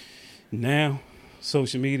 Now,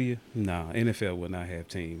 social media, NFL would not have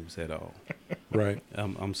teams at all. Right.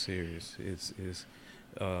 I'm serious. It's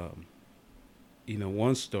you know,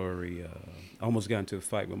 one story, I almost got into a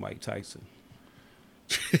fight with Mike Tyson.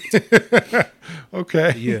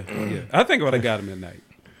 Okay. Yeah. I think I would have got him that night.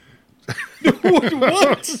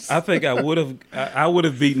 What? I think I would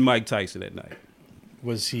have beaten Mike Tyson that night.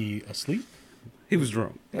 Was he asleep? He was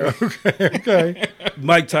drunk. Okay.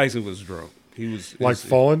 Mike Tyson was drunk. He was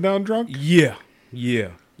falling down drunk? Yeah.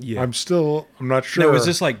 I'm not sure. Now, is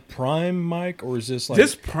this like prime Mike, or is this like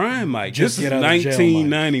this prime Mike? This is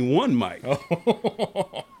 1991 Mike.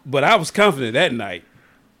 Oh. But I was confident that night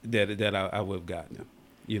that I would have gotten him.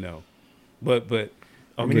 You know, but okay.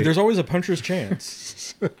 I mean, there's always a puncher's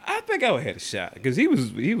chance. I think I would have had a shot because he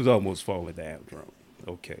was almost falling down drunk.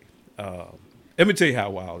 Okay, let me tell you how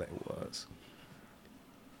wild that was.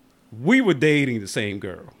 We were dating the same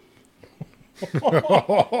girl.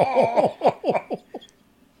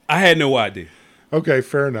 I had no idea. Okay,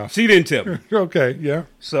 fair enough. She didn't tell me. Okay, yeah.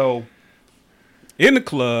 So, in the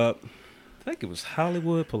club, I think it was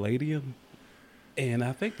Hollywood Palladium, and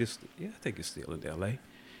I think it's still in L.A.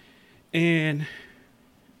 And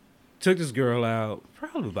took this girl out,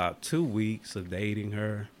 probably about 2 weeks of dating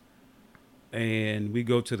her. And we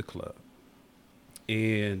go to the club.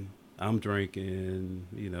 And I'm drinking,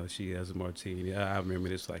 she has a martini. I remember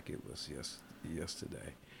this like it was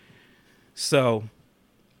yesterday. So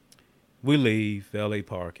we leave LA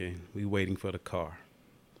parking. We waiting for the car.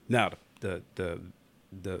 Now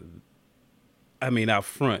out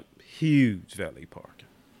front, huge valet parking.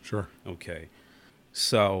 Sure. Okay.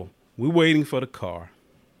 So we're waiting for the car.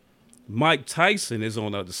 Mike Tyson is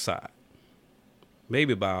on the other side,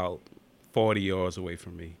 maybe about 40 yards away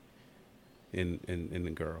from me and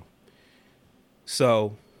the girl.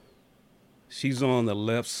 So she's on the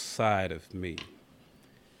left side of me.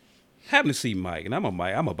 Happened to see Mike, and I'm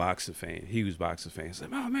a boxing fan, huge boxing fan. So,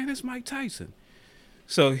 oh man, that's Mike Tyson.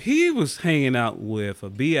 So he was hanging out with a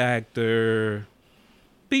B actor,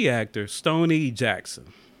 Stoney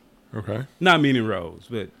Jackson. Okay. Not meaning Rose,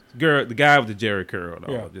 but the guy with the Jerry curl and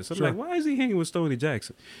all Yeah, this. I'm sure. like, why is he hanging with Stoney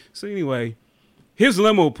Jackson? So anyway, his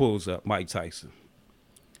limo pulls up, Mike Tyson.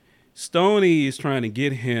 Stoney is trying to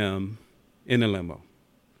get him in the limo.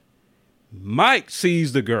 Mike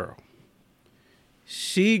sees the girl.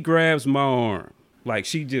 She grabs my arm. Like,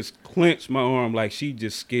 she just clenched my arm like she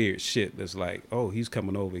just scared shit. That's like, oh, he's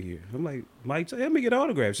coming over here. I'm like, Mike, let me get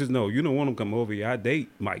autographs. She says, no, you don't want him to come over here. I date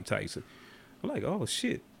Mike Tyson. I'm like, oh,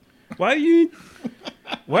 shit. Why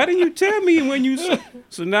didn't you tell me when you...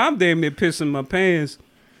 So now I'm damn near pissing my pants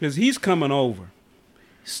because he's coming over.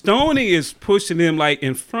 Stoney is pushing him like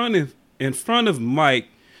in front of Mike.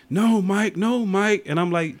 No, Mike. And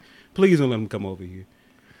I'm like, please don't let him come over here.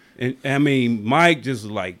 And I mean, Mike just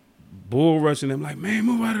like bull rushing him like, man,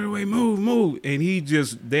 move out of the way, move. And he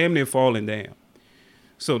just damn near falling down.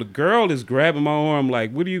 So the girl is grabbing my arm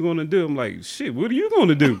like, what are you going to do? I'm like, shit, what are you going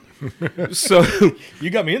to do? So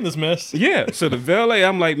you got me in this mess. Yeah. So the valet,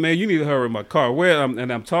 I'm like, man, you need to hurry my car.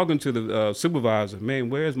 And I'm talking to the supervisor,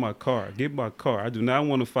 man, where's my car? Get my car. I do not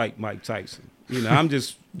want to fight Mike Tyson. I'm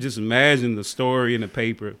just imagining the story in the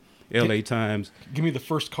paper, LA Times. Give me the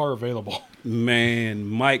first car available. Man,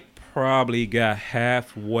 Mike probably got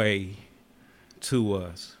halfway to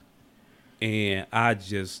us. And I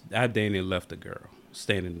damn near left the girl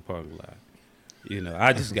standing in the parking lot.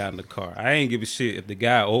 I just got in the car. I ain't give a shit if the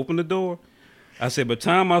guy opened the door. I said, by the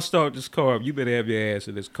time I start this car up, you better have your ass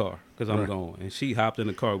in this car because I'm going. And she hopped in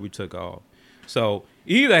the car. We took off. So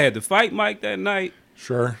either I had to fight Mike that night,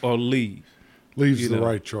 sure, or leave. Leave's the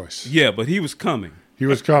right choice. Yeah, but he was coming. He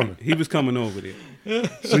was coming. He was coming over there.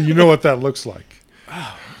 So you know what that looks like.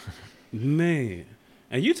 Oh, man.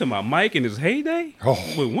 And you talking about Mike in his heyday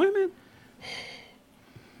with women?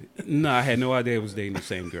 No, I had no idea I was dating the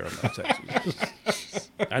same girl.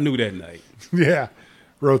 I knew that night. Yeah,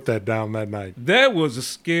 wrote that down that night. That was the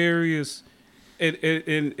scariest.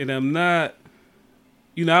 And I'm not,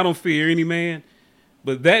 I don't fear any man.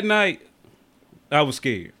 But that night, I was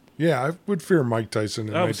scared. Yeah, I would fear Mike Tyson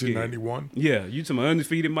in 1991. Yeah, you talking about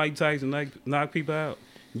undefeated Mike Tyson knock people out?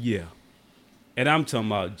 Yeah. And I'm talking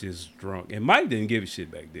about just drunk. And Mike didn't give a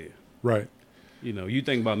shit back there. Right. You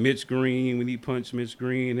think about Mitch Green, when he punched Mitch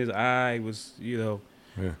Green, his eye was, Yeah.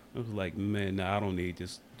 I was like, man, I don't need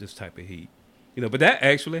this type of heat. But that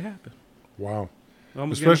actually happened. Wow.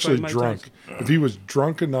 Especially drunk. Tyson. If he was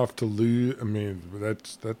drunk enough to lose, I mean,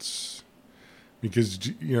 that's because,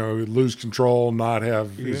 lose control, not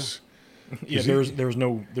have his... Yeah, there's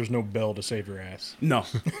no bell to save your ass. No.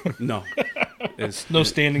 It's no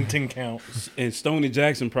standing 10 count. And Stoney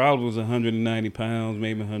Jackson probably was 190 pounds,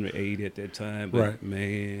 maybe 180 at that time. But right.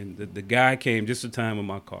 Man, the guy came just in time with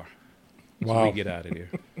my car. Wow. So we get out of there.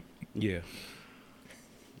 Yeah.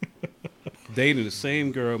 Dating the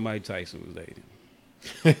same girl Mike Tyson was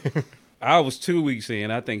dating. I was 2 weeks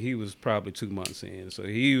in. I think he was probably 2 months in. So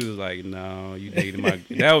he was like, no, you dating my...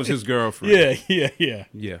 That was his girlfriend. Yeah.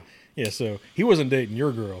 Yeah, so he wasn't dating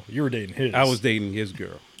your girl. You were dating his. I was dating his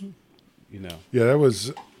girl. Yeah, that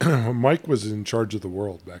was... Mike was in charge of the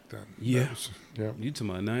world back then. Yeah. Yeah. You talking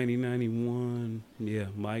about 1991. Yeah,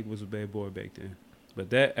 Mike was a bad boy back then.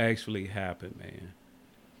 But that actually happened, man.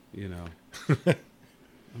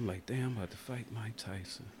 I'm like, damn, I'm about to fight Mike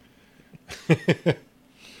Tyson.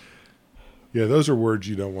 Yeah, those are words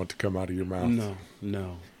you don't want to come out of your mouth.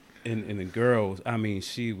 No. And the girl, I mean,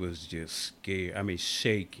 she was just scared. I mean,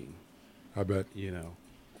 shaking. I bet. And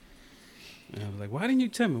I was like, why didn't you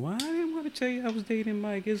tell me? Why I didn't want to tell you I was dating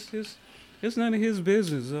Mike. It's none of his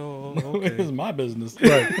business. Oh, okay. It was my business.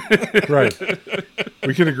 Right.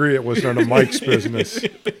 We can agree it was none of Mike's business.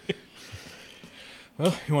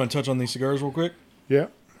 Well, you want to touch on these cigars real quick? Yeah.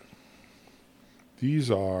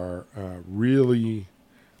 These are really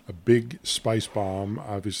a big spice bomb,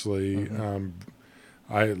 obviously.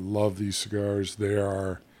 I love these cigars. They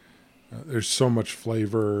are there's so much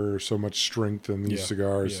flavor, so much strength in these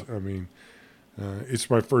cigars. Yeah. I mean, it's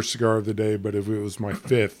my first cigar of the day, but if it was my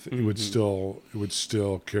fifth, it would still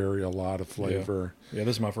carry a lot of flavor. Yeah,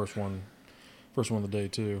 this is my first one of the day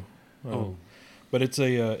too. But it's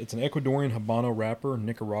an Ecuadorian Habano wrapper,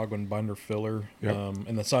 Nicaraguan binder filler,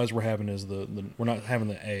 and the size we're having is the we're not having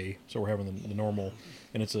the A, so we're having the normal,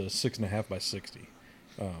 and it's a 6.5 by 60.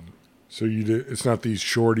 So it's not these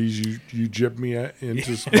shorties you jipped me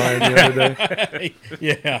into buying the other day.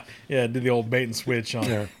 yeah, did the old bait and switch on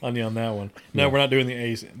you on that one. No, we're not doing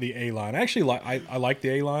the A line. Actually, I like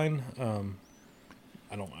the A line.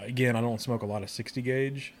 I don't smoke a lot of 60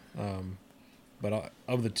 gauge. But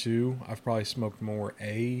of the two, I've probably smoked more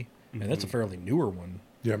A, and that's a fairly newer one.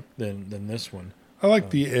 Than this one. I like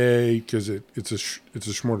the A because it's a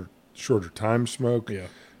shorter time smoke. Yeah.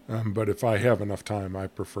 But if I have enough time, I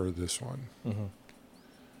prefer this one.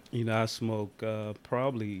 I smoke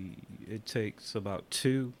probably it takes about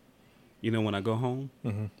 2. When I go home,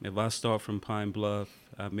 if I start from Pine Bluff,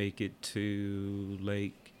 I make it to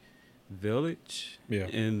Lake Village,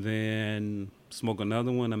 and then smoke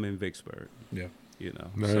another one. I'm in Vicksburg.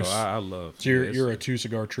 Nice. So I love. So you're a 2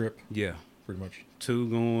 cigar trip. Yeah, pretty much. 2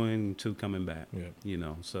 going, 2 coming back. Yeah.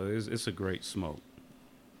 So it's a great smoke.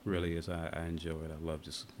 Really is. I enjoy it. I love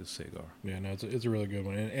this cigar. Yeah, no, it's a really good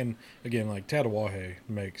one. And again, like Tatuaje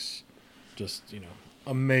makes just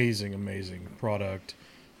amazing product.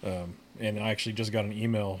 And I actually just got an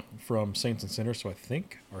email from Saints and Sinners, so I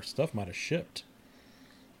think our stuff might have shipped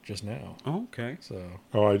just now. Oh, okay. So.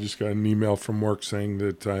 Oh, I just got an email from work saying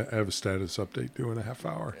that I have a status update due in a half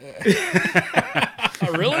hour.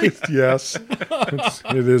 Really? Yes.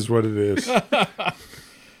 It is what it is.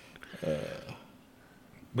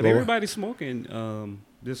 But everybody's smoking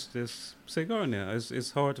this cigar now.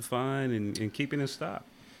 It's hard to find and keep it in stock.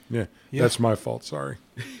 Yeah, that's my fault. Sorry.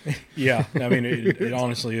 Yeah, I mean, it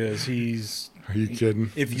honestly is. Are you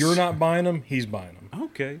kidding? If you're not buying them, he's buying them.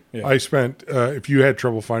 Okay. Yeah. I spent, if you had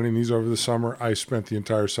trouble finding these over the summer, I spent the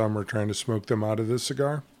entire summer trying to smoke them out of this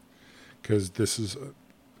cigar because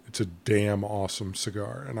it's a damn awesome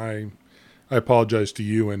cigar. And I apologize to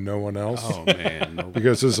you and no one else. Oh, man. No.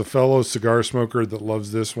 Because as a fellow cigar smoker that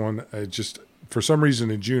loves this one, for some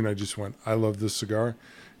reason in June, I just went, I love this cigar.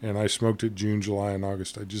 And I smoked it June, July, and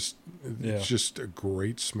August. It's just a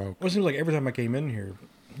great smoke. Well, it seems like every time I came in here,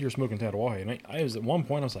 you were smoking Tatuaje. And I was at one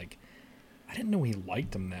point, I was like, I didn't know he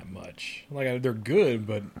liked them that much. Like, they're good,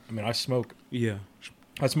 but, I mean, I smoke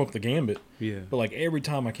the Gambit. Yeah. But, like, every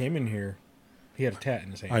time I came in here, he had a tat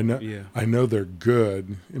in his hand. I know. Yeah. I know they're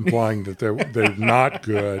good, implying that they're not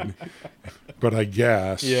good. But I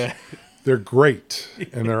guess they're great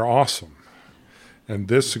and they're awesome. And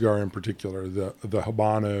this cigar in particular, the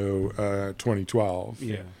Habano 2012,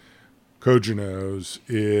 Cojones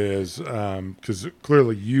is because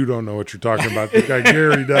clearly you don't know what you're talking about. The guy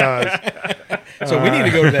Gary does. So we need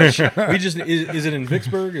to go to that shop. Is it in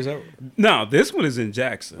Vicksburg? Is that no? This one is in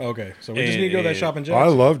Jackson. Okay, so we just need to go to that shop in Jackson. I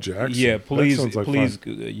love Jackson. Yeah, please,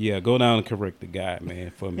 fun. Go down and correct the guy,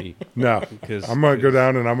 man, for me. No, I'm gonna go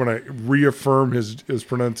down and I'm gonna reaffirm his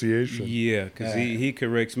pronunciation. Yeah, because he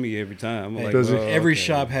corrects me every time. I'm like, Does he? Every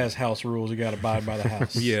shop has house rules. You got to abide by the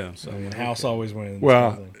house. Yeah, so the house always wins.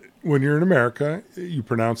 Well, when you're in America, you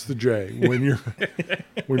pronounce the J. When you're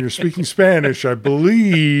speaking Spanish, I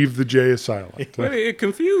believe the J is silent. But it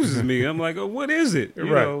confuses me. I'm like, oh, what is it? You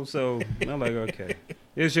know, so I'm like, okay,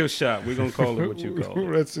 it's your shop. We're gonna call it what you call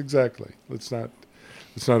it. That's exactly. Let's not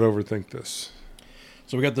overthink this.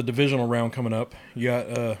 So we got the divisional round coming up. You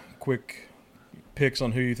got quick picks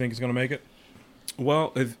on who you think is going to make it?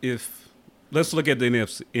 Well, if let's look at the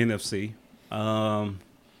NFC.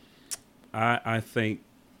 I think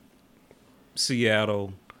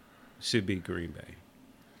Seattle should be Green Bay.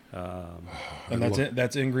 And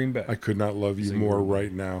that's in Green Bay. I could not love you more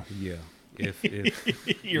right now. Yeah. If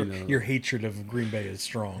your hatred of Green Bay is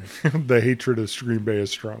strong. The hatred of Green Bay is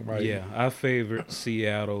strong, right? Yeah, I favor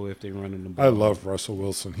Seattle if they're running the ball. I love Russell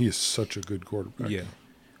Wilson. He is such a good quarterback.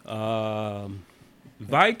 Yeah.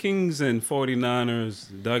 Vikings and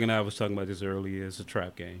 49ers, Doug and I was talking about this earlier, it's a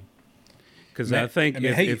trap game. Because I think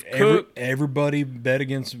if Cook... everybody bet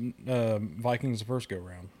against Vikings the first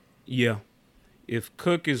go-round. Yeah. If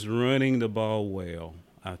Cook is running the ball well,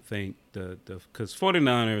 I think because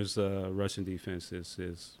 49ers rushing defense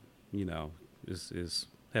is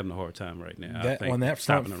having a hard time right now.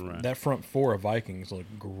 That front four of Vikings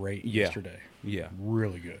looked great yesterday. Yeah.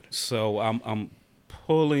 Really good. So I'm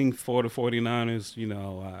pulling for the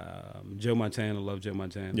 49ers. Joe Montana, love Joe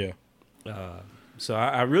Montana. Yeah. So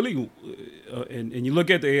I really, and you look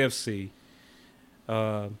at the AFC,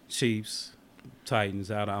 Chiefs,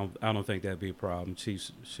 Titans. I don't think that'd be a problem.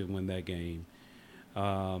 Chiefs should win that game.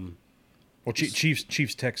 Well,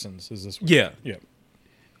 Chiefs Texans is this week. Yeah.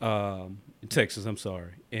 Yeah. Texas, I'm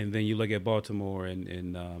sorry. And then you look at Baltimore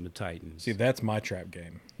and the Titans. See, that's my trap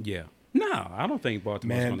game. Yeah. No, I don't think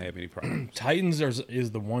Baltimore's going to have any problems. Titans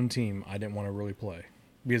is the one team I didn't want to really play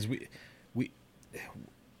because we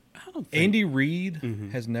I don't think, Andy Reid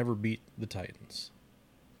has never beat the Titans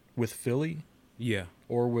with Philly, yeah,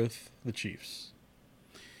 or with the Chiefs.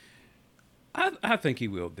 I think he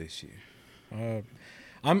will this year.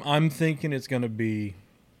 I'm thinking it's going to be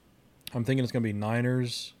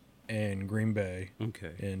Niners and Green Bay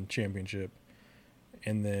in championship,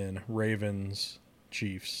 and then Ravens,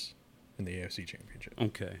 Chiefs in the AFC championship.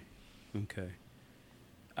 Okay.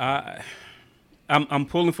 I'm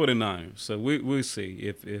pulling for the Niners, so we'll see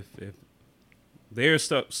if they're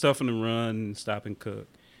stuffing the run and stopping Cook.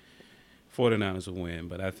 49ers will win,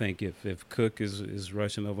 but I think if Cook is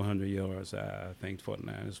rushing over 100 yards, I think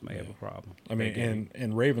 49ers may have a problem. I mean,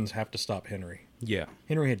 and Ravens have to stop Henry. Yeah.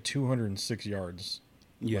 Henry had 206 yards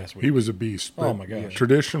last week. He was a beast. Oh, my gosh.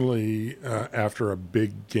 Traditionally, after a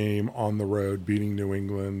big game on the road, beating New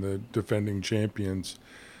England, the defending champions,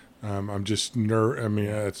 I'm just I mean,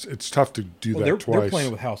 it's tough to do that twice. They're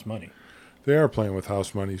playing with house money. They are playing with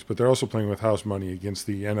house monies, but they're also playing with house money against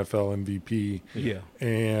the NFL MVP. Yeah.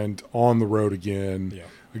 And on the road again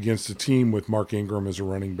against a team with Mark Ingram as a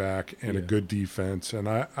running back and a good defense. And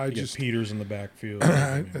I just Peters in the backfield.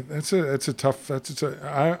 I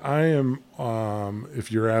am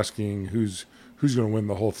if you're asking who's going to win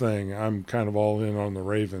the whole thing, I'm kind of all in on the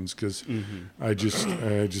Ravens because I just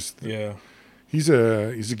He's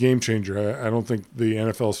a game changer. I don't think the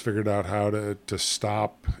NFL's figured out how to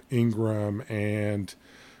stop Ingram and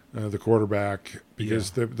the quarterback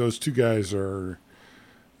because those two guys are.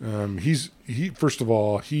 First of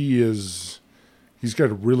all he's got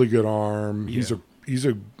a really good arm. He's a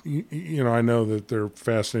I know that they're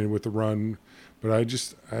fascinated with the run. But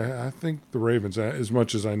I think the Ravens, as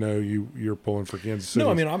much as I know you're pulling for Kansas City. No,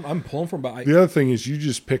 I mean I'm pulling for. But the other thing is you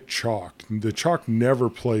just pick chalk. The chalk never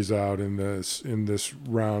plays out in this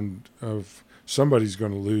round of somebody's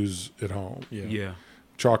going to lose at home. Yeah.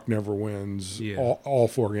 Chalk never wins all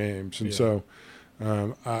four games, and so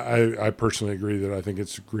I personally agree that I think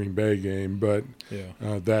it's a Green Bay game, but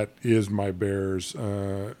that is my Bears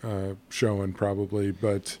showing probably,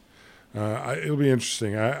 but. It'll be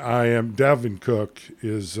interesting. I am Dalvin Cook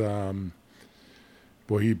is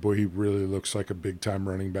boy he really looks like a big time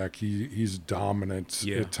running back. He's dominant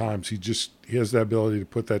at times. He has that ability to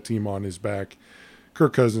put that team on his back.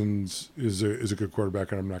 Kirk Cousins is a good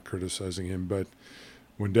quarterback, and I'm not criticizing him, but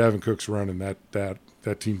when Dalvin Cook's running,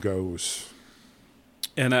 that team goes.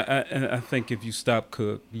 And I think if you stop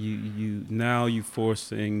Cook, you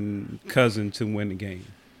forcing Cousins to win the game,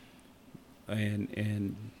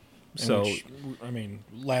 and. So I mean,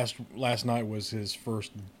 last night was his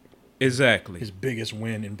first, his biggest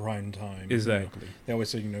win in prime time. Exactly. They always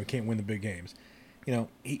say he can't win the big games.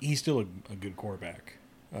 He's still a good quarterback.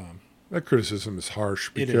 That criticism is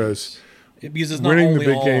harsh because it's not winning only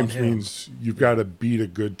the big all games on him. means you've got to beat a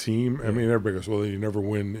good team. I mean, everybody goes, well, you never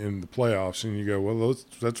win in the playoffs, and you go, well,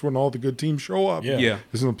 that's when all the good teams show up. Yeah.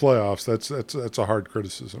 It's in the playoffs. That's a hard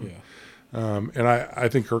criticism. Yeah. And I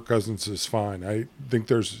think Kirk Cousins is fine. I think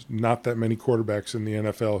there's not that many quarterbacks in the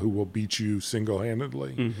NFL who will beat you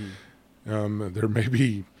single-handedly. There may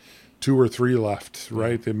be 2 or 3 left,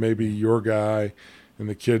 right? There may be your guy and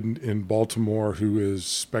the kid in Baltimore who is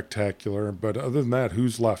spectacular. But other than that,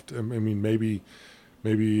 who's left? I mean, maybe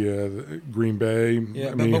Green Bay.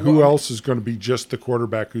 Yeah, I mean, who else is going to be just the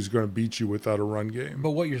quarterback who's going to beat you without a run game?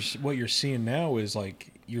 But what you're seeing now is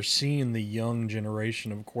like you're seeing the young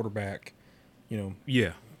generation of quarterback.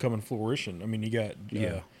 Coming fruition. I mean, you got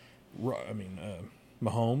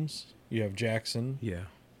Mahomes. You have Jackson. Yeah.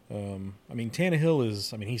 I mean,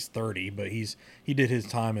 Tannehill he's 30, but he did his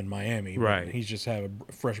time in Miami. Right. He's just had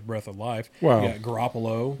a fresh breath of life. Wow. You got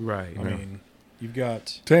Garoppolo. Right. I mean, you've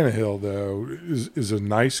got Tannehill though is a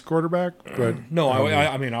nice quarterback, but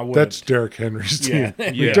I would. That's Derrick Henry's team.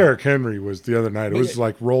 Yeah. Derrick Henry was the other night. It was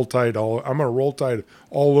like roll tide I'm going to roll tide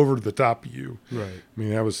all over to the top of you. Right. I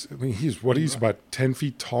mean he's about 10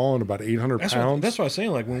 feet tall and about 800 pounds. That's what I was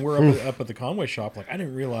saying. Like when we're up at the Conway shop, like I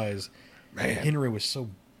didn't realize Henry was so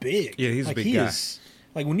big. Yeah, he's like, a big guy.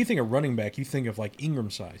 Like when you think of running back, you think of like Ingram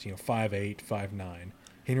size. 5'8", 5'9".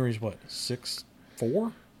 Henry's what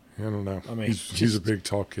 6'4". I don't know. I mean, he's a big,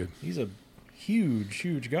 tall kid. He's a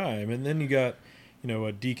huge guy. I mean, then you got,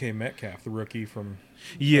 DK Metcalf, the rookie from.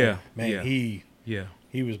 Yeah. He Yeah.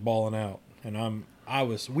 He was balling out, and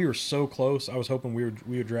we were so close. I was hoping we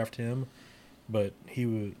would draft him, but he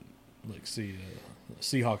would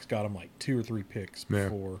Seahawks got him like 2 or 3 picks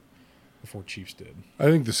before Chiefs did. I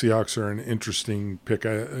think the Seahawks are an interesting pick.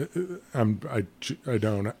 I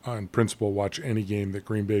don't on principle watch any game that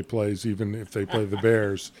Green Bay plays, even if they play the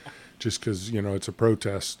Bears, just because it's a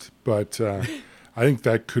protest. But I think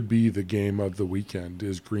that could be the game of the weekend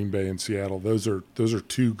is Green Bay and Seattle. Those are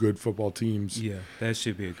 2 good football teams. Yeah, that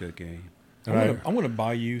should be a good game. I'm going to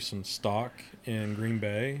buy you some stock in Green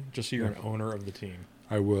Bay just so you're an owner of the team.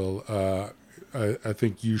 I will. I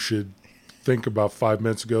think you should think about 5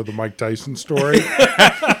 minutes ago the Mike Tyson story.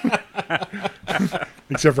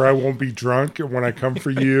 Except for I won't be drunk, and when I come for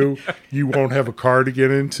you, you won't have a car to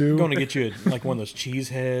get into. I'm going to get you like one of those cheese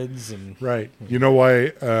heads. Right. You know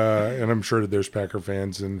why? And I'm sure that there's Packer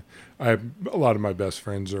fans, and a lot of my best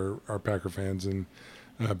friends are Packer fans, and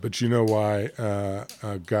but you know why?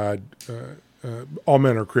 God, all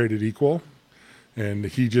men are created equal, and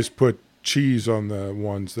he just put cheese on the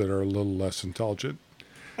ones that are a little less intelligent.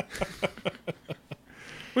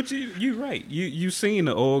 But you're right. You've seen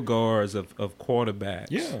the old guards of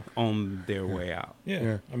quarterbacks on their way out.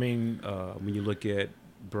 Yeah. I mean, when you look at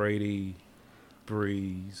Brady,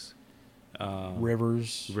 Breeze,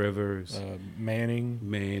 Rivers,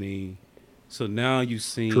 Manning. So now you've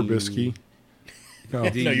seen Trubisky. No,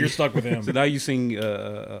 you're stuck with him. So now you've seen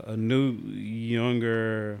a new,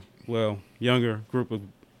 younger group of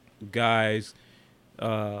guys.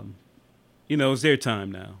 It's their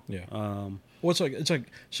time now. Yeah. Well, it's like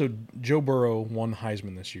so Joe Burrow won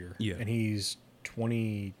Heisman this year. Yeah. And he's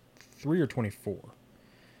 23 or 24.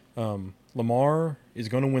 Lamar is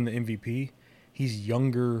going to win the MVP. He's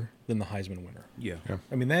younger than the Heisman winner. Yeah.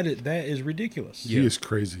 I mean, that is ridiculous. He is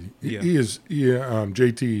crazy. Yeah. He is.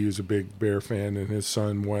 JT is a big Bear fan, and his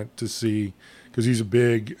son went to see because he's a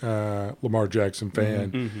big Lamar Jackson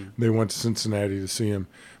fan. Mm-hmm. They went to Cincinnati to see him.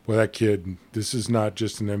 Well, that kid, this is not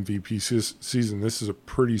just an MVP season. This is a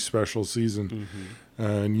pretty special season. Mm-hmm.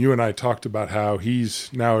 And you and I talked about how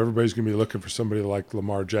now everybody's going to be looking for somebody like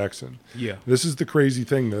Lamar Jackson. Yeah. This is the crazy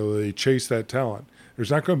thing, though. They chase that talent. There's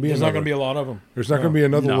not going to be not going to be a lot of them. There's not going to be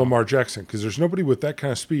another Lamar Jackson because there's nobody with that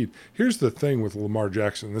kind of speed. Here's the thing with Lamar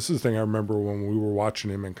Jackson. This is the thing I remember when we were watching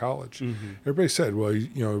him in college. Mm-hmm. Everybody said, well,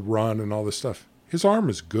 run and all this stuff. His arm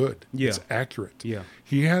is good. Yeah. It's accurate. Yeah.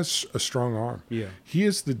 He has a strong arm. Yeah. He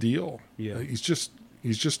is the deal. Yeah. He's just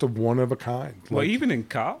a one of a kind. Well, even in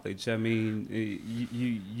college, I mean,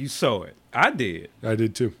 you saw it. I did. I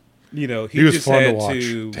did too. He was just fun to had watch.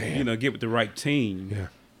 to get with the right team. Yeah.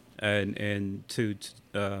 And to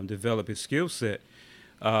develop his skill set.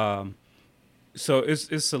 So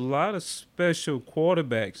it's a lot of special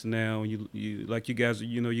quarterbacks now. You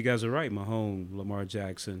guys are right. Mahomes, Lamar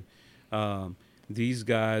Jackson. These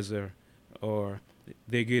guys are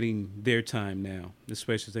they're getting their time now. The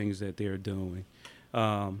special things that they're doing.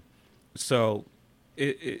 So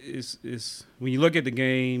it's when you look at the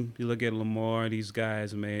game, you look at Lamar. These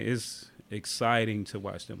guys, man, it's exciting to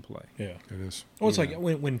watch them play. Yeah, it is. Well, it's like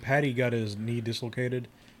when Patty got his knee dislocated.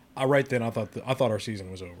 I thought our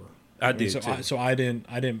season was over. I did too. So I didn't.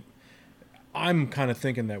 I'm kind of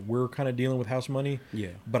thinking that we're kind of dealing with house money. Yeah.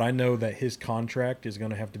 But I know that his contract is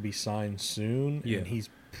going to have to be signed soon. Yeah. And he's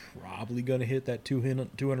probably going to hit that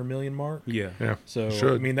 $200 million mark. Yeah. Yeah. So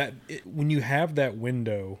should. I mean when you have that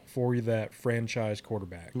window for that franchise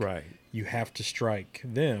quarterback, Right. you have to strike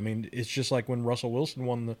then. I mean, it's just like when Russell Wilson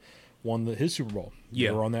won his Super Bowl. Yeah.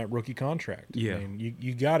 They were on that rookie contract. Yeah. I mean,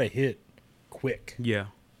 you got to hit quick. Yeah.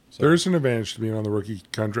 So, There's an advantage to being on the rookie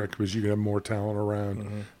contract because you can have more talent around.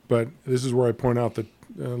 Mm-hmm. But this is where I point out that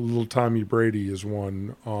little Tommy Brady is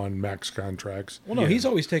one on max contracts. well, no, he's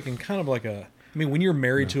always taken kind of like when you're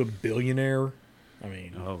married to a billionaire, I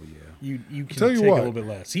mean, Oh yeah. you can Tell you take what. a little bit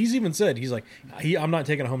less. He's even said, he's like, I'm not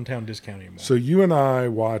taking a hometown discount anymore. So you and I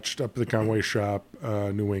watched Up at the Conway Shop,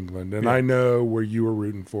 New England, and I know where you were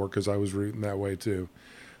rooting for because I was rooting that way too.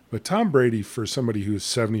 But Tom Brady, for somebody who's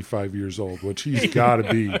 75 years old, which he's got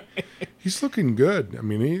to be, he's looking good. I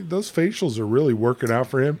mean, those facials are really working out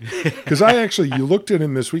for him. Because you looked at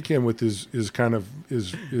him this weekend with his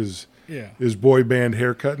boy band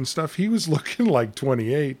haircut and stuff. He was looking like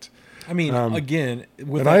 28. I mean, again,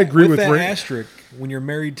 with and I agree with that Ran- asterisk, when you're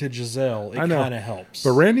married to Giselle, it I know. kind of helps.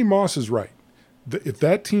 But Randy Moss is right. If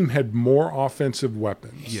that team had more offensive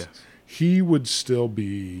weapons, Yes. he would still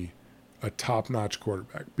be a top-notch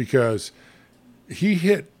quarterback because he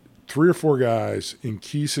hit 3 or 4 guys in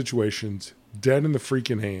key situations dead in the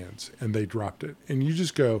freaking hands, and they dropped it. And you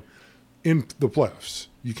just go, in the playoffs,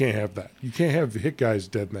 you can't have that. You can't have hit guys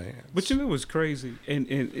dead in the hands. But what's crazy,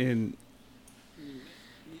 and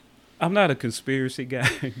I'm not a conspiracy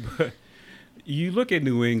guy, but you look at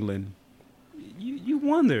New England, you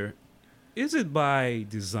wonder, is it by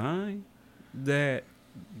design that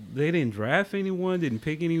they didn't draft anyone, didn't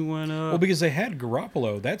pick anyone up? Well, because they had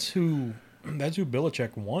Garoppolo. That's who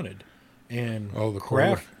Belichick wanted. And the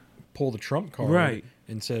Kraft pulled the trump card Right.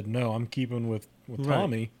 and said, no, I'm keeping with Right.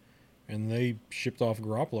 Tommy. And they shipped off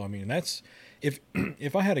Garoppolo. I mean, that's if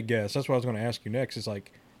I had a guess, that's what I was going to ask you next. Is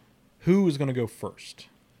like, who is going to go first?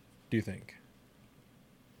 Do you think?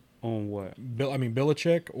 On what?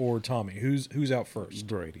 Belichick or Tommy? Who's out first?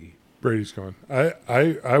 Brady. Brady's going.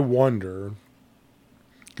 I wonder,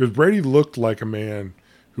 because Brady looked like a man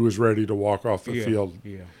who was ready to walk off the field.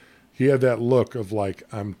 Yeah. He had that look of like,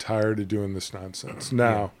 I'm tired of doing this nonsense.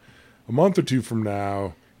 Now, a month or two from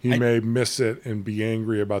now, he may miss it and be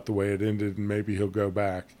angry about the way it ended, and maybe he'll go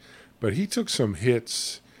back. But he took some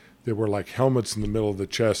hits that were like helmets in the middle of the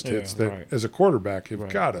chest hits that, as a quarterback, have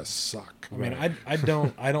got to suck. I mean,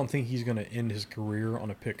 I don't think he's going to end his career on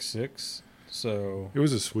a pick six. So it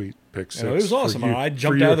was a sweet pick six. It was awesome. I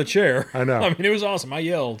jumped out of the chair. I know. I mean, it was awesome. I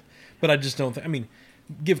yelled, but I just don't think. I mean,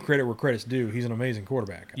 give credit where credit's due. He's an amazing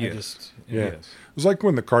quarterback. Yes. It was like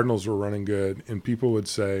when the Cardinals were running good, and people would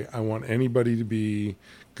say, "I want anybody to be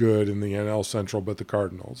good in the NL Central, but the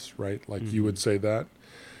Cardinals." Right? Like you would say that,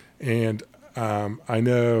 and I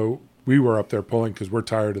know we were up there pulling because we're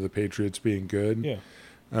tired of the Patriots being good. Yeah.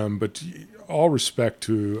 But all respect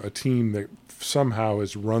to a team that somehow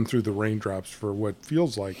has run through the raindrops for what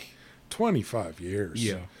feels like 25 years.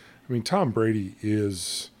 Yeah. I mean, Tom Brady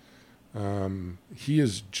is he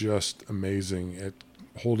is just amazing at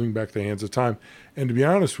holding back the hands of time. And to be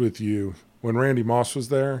honest with you, when Randy Moss was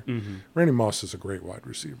there, Randy Moss is a great wide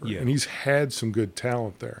receiver. Yeah. And he's had some good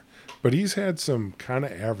talent there. But he's had some kind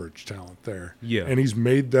of average talent there. Yeah. And he's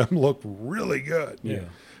made them look really good. Yeah.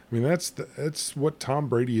 I mean, that's what Tom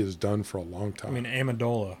Brady has done for a long time. I mean,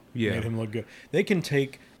 Amendola made him look good. They can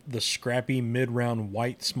take the scrappy mid-round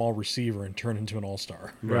white small receiver and turn into an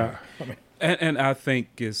all-star. Right. I mean, And I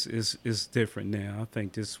think it's different now. I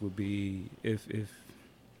think this would be if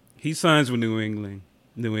he signs with New England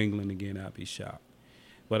again, I'd be shocked.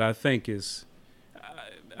 But I think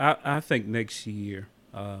I think next year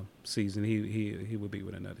season he would be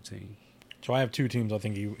with another team. so I have two teams I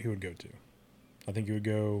think he would go to. I think he would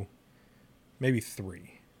go maybe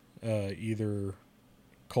three. Either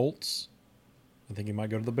Colts. I think he might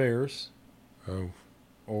go to the Bears. Oh.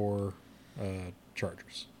 Or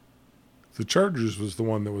Chargers. The Chargers was the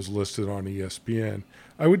one that was listed on ESPN.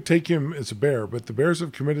 I would take him as a Bear, but the Bears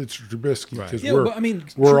have committed to Trubisky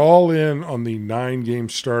because we're all in on the 9-game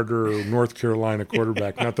starter North Carolina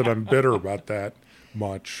quarterback. Not that I'm bitter about that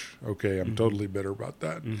much. Okay, I'm totally bitter about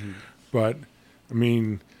that. But, I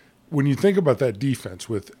mean, when you think about that defense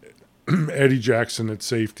with Eddie Jackson at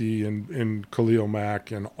safety and Khalil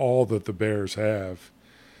Mack and all that the Bears have,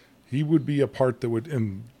 he would be a part that would –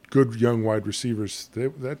 and good young wide receivers,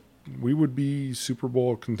 that we would be Super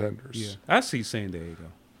Bowl contenders. Yeah, I see San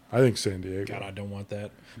Diego. I think San Diego. God, I don't want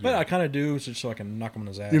that. But I kind of do, just so I can knock him on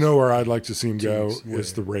his ass. You know where I'd like to see him go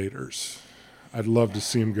is the Raiders. I'd love to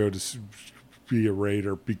see him go to be a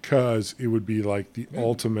Raider because it would be like the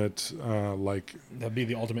ultimate, That'd be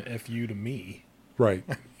the ultimate FU to me. Right.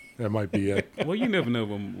 That might be it. Well, you never know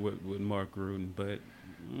with Mark Gruden, but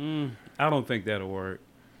I don't think that'll work.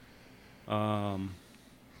 I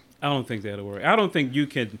don't think that'll work. I don't think you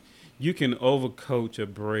can overcoach a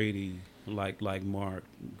Brady like Mark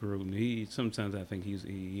Gruden. Sometimes I think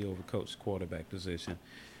he overcoached quarterback position.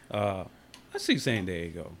 I see San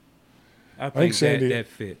Diego. I think that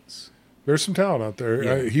fits. There's some talent out there.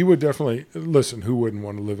 Yeah. He would definitely listen. Who wouldn't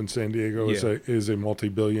want to live in San Diego? Is a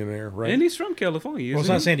multi-billionaire, right? And he's from California. Well, it's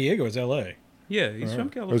not San Diego. It's L.A. Yeah, he's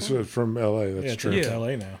from California. It's from L.A. That's true. It's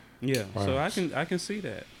L.A. now. Yeah, Wow. so I can see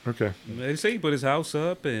that. Okay. They say he put his house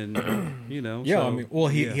up, and Yeah, So, I mean, well,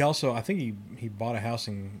 he also I think he bought a house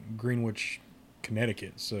in Greenwich,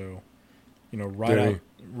 Connecticut. So,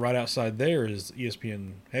 right outside there is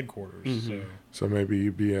ESPN headquarters. So maybe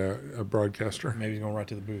you'd be a broadcaster. Maybe he's going right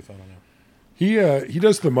to the booth. I don't know. He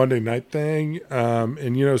does the Monday night thing,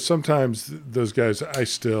 and sometimes those guys I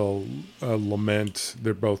still lament.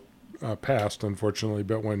 They're both passed, unfortunately.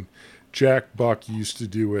 But when Jack Buck used to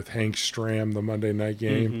do with Hank Stram the Monday night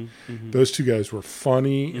game, those two guys were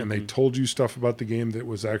funny, and they told you stuff about the game that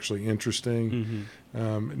was actually interesting.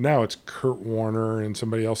 Now it's Kurt Warner and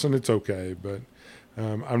somebody else, and it's okay, but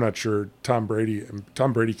I'm not sure. Tom Brady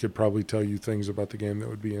could probably tell you things about the game that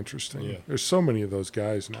would be interesting. Yeah. There's so many of those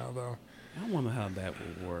guys now, though. I wonder how that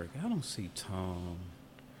would work. I don't see Tom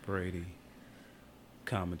Brady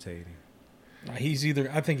commentating. I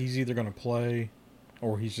think he's either going to play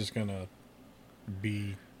or he's just gonna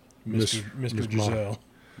be Mr. Giselle.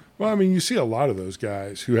 Well, I mean, you see a lot of those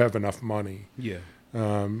guys who have enough money. Yeah.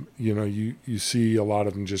 You see a lot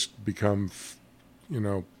of them just become,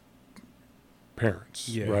 parents,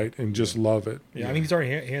 right? And just love it. Yeah, I mean,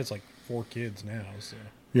 he has like 4 kids now. So.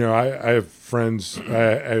 I have friends. I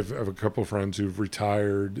have a couple of friends who've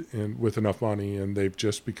retired with enough money, and they've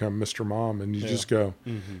just become Mr. Mom. And you just go,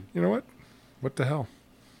 you know what? What the hell?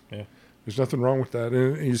 Yeah. There's nothing wrong with that.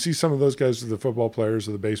 And you see some of those guys, the football players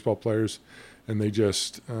or the baseball players, and they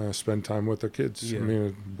just spend time with their kids. Yeah. I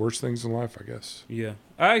mean, worst things in life, I guess. Yeah.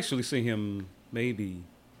 I actually see him maybe,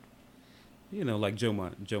 like Joe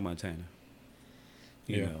Montana.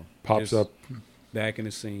 You know, pops up back in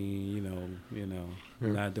the scene,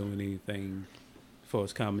 not doing anything for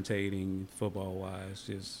his commentating football wise,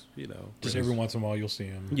 just every once in a while you'll see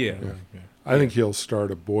him. Yeah. I think he'll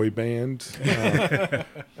start a boy band.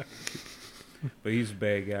 But he's a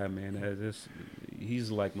bad guy, man.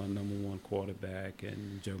 He's like my number 1 quarterback,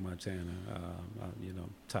 and Joe Montana,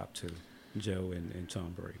 top 2, Joe and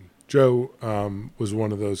Tom Brady. Joe was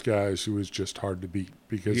one of those guys who was just hard to beat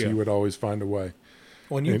because he would always find a way.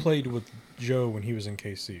 Well, and you played with Joe when he was in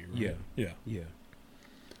KC, right? Yeah.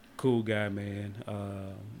 Cool guy, man.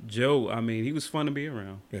 Joe, I mean, he was fun to be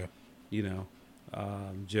around. Yeah.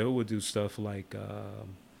 Joe would do stuff like,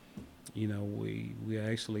 we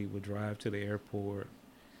actually would drive to the airport,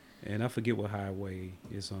 and I forget what highway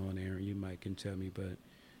is on there. You can tell me, but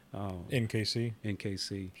in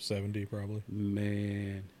KC, 70 probably.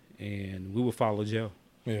 Man, and we would follow Joe.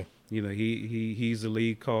 Yeah. He's the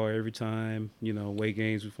lead car every time, away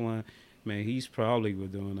games we flying. Man, he's probably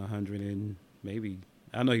was doing 100 and maybe,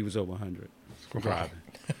 I know he was over 100 driving.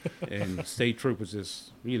 And state troopers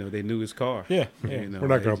just, they knew his car. Yeah. We're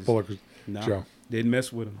not going to pull up Joe. Didn't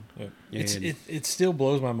mess with him. Yeah. It still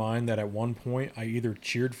blows my mind that at one point I either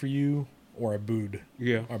cheered for you or I booed.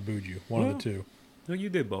 Yeah. I booed you. One of the two. No, you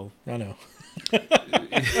did both. I know.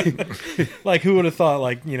 Like, who would have thought,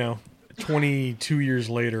 22 years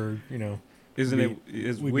later, it's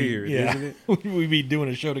weird, isn't it? We'd be doing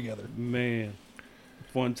a show together. Man,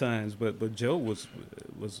 fun times. But Joe was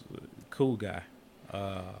a cool guy.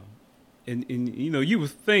 And you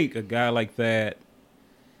would think a guy like that,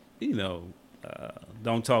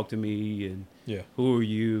 don't talk to me and who are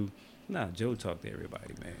you? Nah, Joe talked to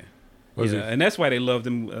everybody, man. And that's why they loved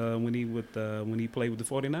him when he played with the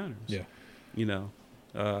 49ers. Yeah.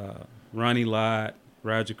 Ronnie Lott,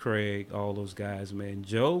 Roger Craig, all those guys, man.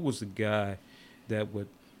 Joe was the guy that would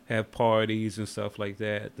have parties and stuff like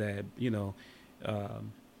that. During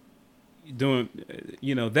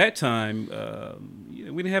that time,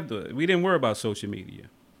 we didn't worry about social media,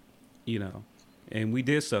 and we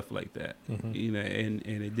did stuff like that, and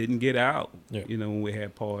it didn't get out, when we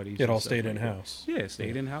had parties. It all stayed in house. Yeah, it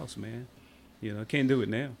stayed in house, man. Can't do it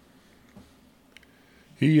now.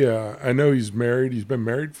 I know he's married. He's been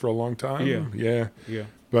married for a long time. Yeah.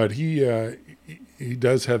 But he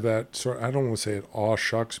does have that sort. I don't want to say it aw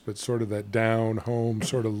shucks, but sort of that down home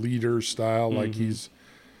sort of leader style. Like he's.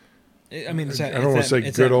 I mean, I don't want to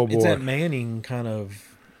say good old boy. It's that Manning kind of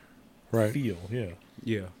feel.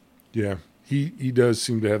 Yeah. He does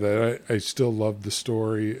seem to have that. I still love the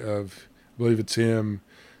story of. I believe it's him.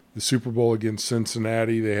 The Super Bowl against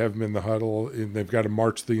Cincinnati, they have him in the huddle, and they've got to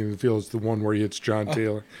march the in the field. It's the one where he hits John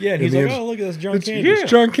Taylor. Yeah, and he's like, "Oh, look at this, John Candy."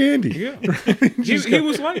 It's John Candy. Yeah, he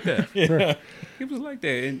was like that. Yeah, he was like that,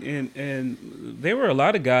 and there were a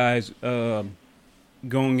lot of guys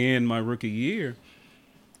going in my rookie year.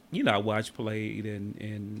 I watched, played,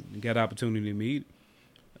 and got opportunity to meet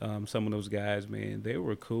some of those guys. Man, they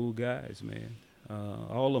were cool guys. Man,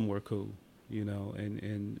 all of them were cool.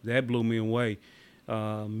 And that blew me away.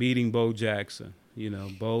 Meeting Bo Jackson,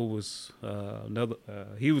 Bo was another.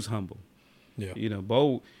 He was humble. Yeah.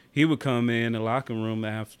 Bo, he would come in the locker room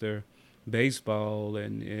after baseball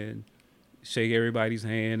and shake everybody's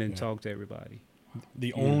hand and talk to everybody.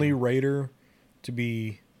 The only Raider to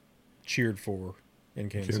be cheered for in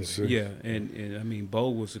Kansas City. Yeah, and I mean, Bo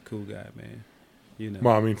was a cool guy, man.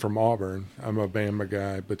 Well, I mean, from Auburn, I'm a Bama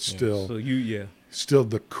guy, but still. So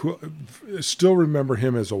still remember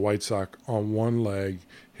him as a White Sox on one leg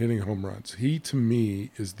hitting home runs. He, to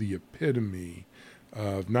me, is the epitome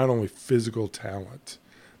of not only physical talent,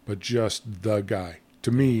 but just the guy.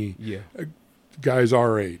 To me, guys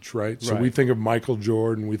our age, right? So we think of Michael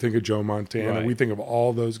Jordan, we think of Joe Montana, we think of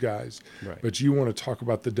all those guys. Right. But you want to talk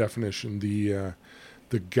about the definition, the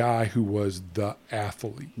guy who was the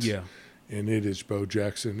athlete. Yeah. And it is Bo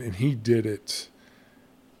Jackson, and he did it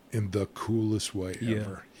in the coolest way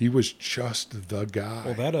ever. He was just the guy.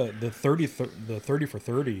 Well, that the 30 for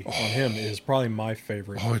 30 on him is probably my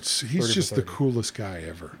favorite. Oh, he's just the coolest guy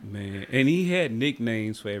ever. Man, and he had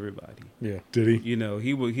nicknames for everybody. Yeah. Did he? You know,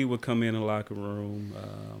 he would come in the locker room.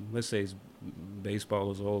 Let's say his baseball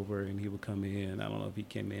was over, and he would come in. I don't know if he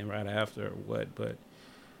came in right after or what, but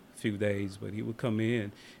a few days. But he would come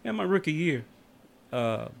in. And my rookie year,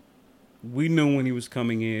 we knew when he was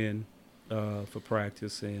coming in for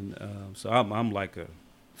practice, and so I'm like a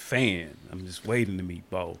fan. I'm just waiting to meet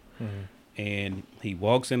Bo. Mm-hmm. And he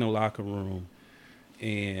walks in the locker room,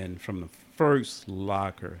 and from the first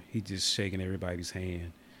locker, he just shaking everybody's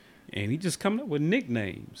hand, and he just coming up with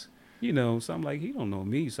nicknames. You know, so I'm like, he don't know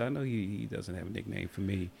me, so I know he doesn't have a nickname for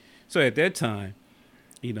me. So at that time,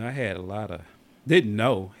 you know, I had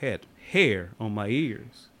had hair on my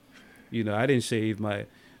ears. You know, I didn't shave my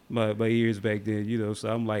ears back then, you know,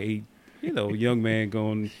 so I'm like, young man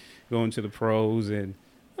going to the pros, and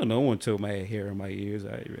no one told me I had hair in my ears.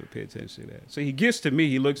 I didn't really pay attention to that. So he gets to me,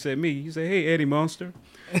 he looks at me, he said, "Hey, Eddie Monster."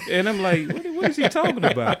 And I'm like, what is he talking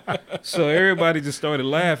about? So everybody just started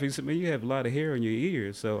laughing. He said, "Man, you have a lot of hair in your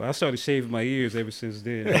ears." So I started shaving my ears ever since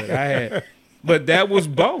then. But that was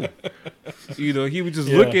Bo. You know, he would just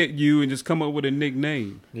look at you and just come up with a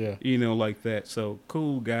nickname. Yeah. You know, like that. So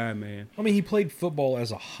cool guy, man. I mean, he played football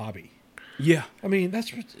as a hobby. Yeah. I mean,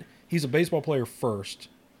 he's a baseball player first,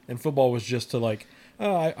 and football was just to like,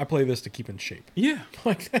 I play this to keep in shape. Yeah.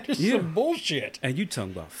 Like, that is some bullshit. And you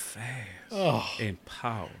talking about fast and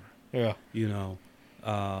power. Yeah. You know,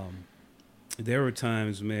 there were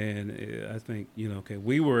times, man, I think, you know,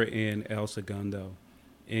 we were in El Segundo,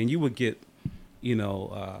 and you would get, you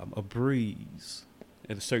know, a breeze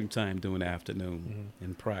at a certain time during the afternoon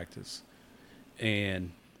in practice.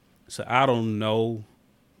 And so I don't know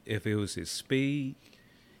if it was his speed,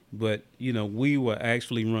 but, you know, we were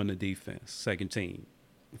actually running the defense, second team,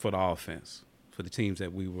 for the offense, for the teams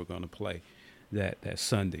that we were going to play that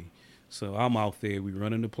Sunday. So I'm out there, we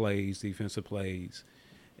running the plays, defensive plays,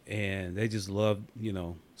 and they just love, you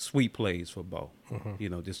know, sweet plays for Bo. You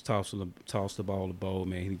know, just toss the ball to Bo,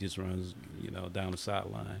 man. He just runs, you know, down the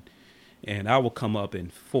sideline. And I will come up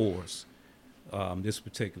and force this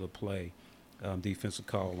particular play, defensive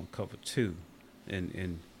call on cover 2,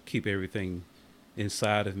 and keep everything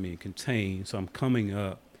inside of me and contained. So I'm coming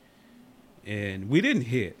up, and we didn't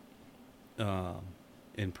hit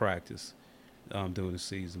in practice during the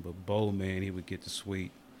season, but Bo, man, he would get the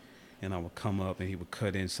sweep, and I would come up, and he would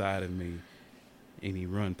cut inside of me, and he'd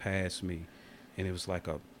run past me, and it was like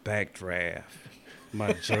a backdraft.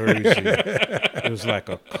 My jersey, it was like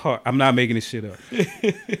a car. I'm not making this shit up.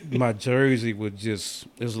 My jersey would just,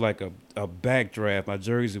 it was like a backdraft. My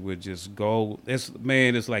jersey would just go. It's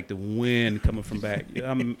like the wind coming from back.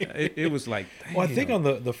 It was like, damn. Well, I think on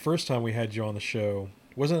the first time we had you on the show,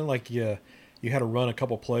 wasn't it like you had to run a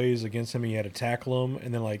couple plays against him and you had to tackle him,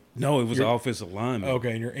 and then like no, it was the offensive lineman.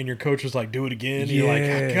 Okay, and your coach was like, "Do it again." And you're like,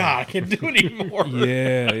 oh, "God, I can't do it anymore."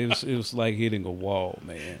 Yeah, it was like hitting a wall,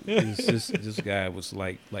 man. This guy was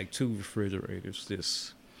like 2 refrigerators,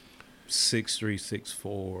 just 6'3",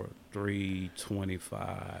 6'4",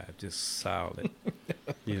 325, just solid.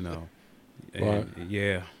 You know, and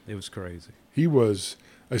yeah, it was crazy. He was.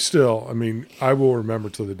 I mean, I will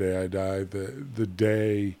remember till the day I die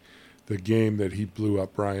the game that he blew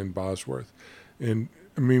up Brian Bosworth. And,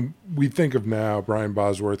 I mean, we think of now Brian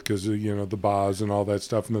Bosworth because, you know, the Bos and all that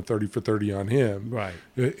stuff and the 30 for 30 on him. Right.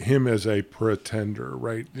 Him as a pretender,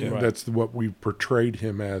 right? Yeah. Right. That's what we portrayed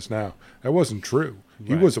him as now. That wasn't true.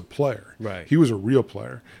 He was a player. Right. He was a real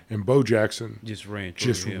player. And Bo Jackson just ran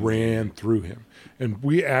through him. And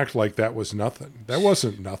we act like that was nothing. That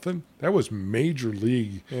wasn't nothing. That was major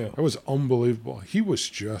league. Yeah. That was unbelievable. He was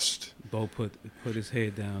just... Bo put his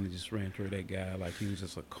head down and just ran through that guy like he was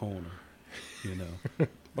just a corner, you know.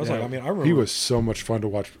 I remember he was so much fun to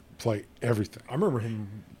watch play everything. I remember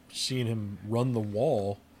seeing him run the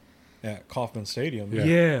wall at Kauffman Stadium.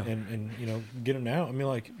 Yeah. And you know, get him out. I mean,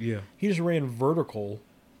 like, yeah, he just ran vertical,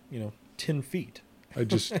 you know, 10 feet.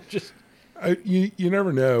 You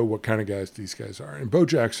never know what kind of guys these guys are. And Bo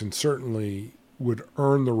Jackson certainly would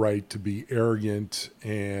earn the right to be arrogant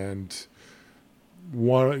and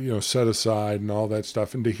set aside and all that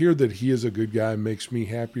stuff. And to hear that he is a good guy makes me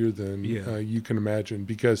happier than you can imagine,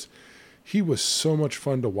 because he was so much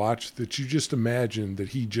fun to watch that you just imagine that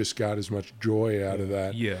he just got as much joy out of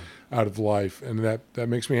that, out of life. And that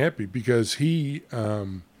makes me happy, because he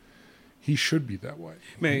should be that way.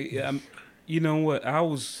 Man, you know what? I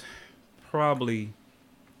was probably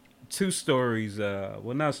 2 stories,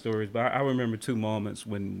 well, not stories, but I remember 2 moments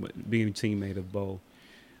when being a teammate of Bo.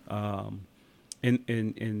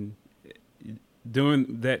 and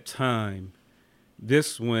during that time, I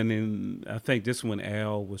think this when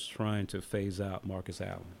Al was trying to phase out Marcus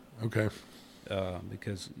Allen. Okay.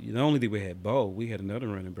 Because not only did we have Bo, we had another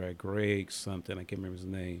running back, Greg something, I can't remember his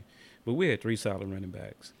name, but we had 3 solid running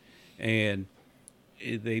backs, and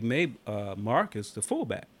they made Marcus the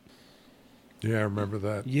fullback. Yeah, I remember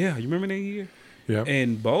that. Yeah, you remember that year? Yeah.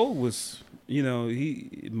 And Bo was,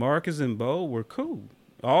 Marcus and Bo were cool.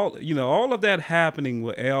 All of that happening,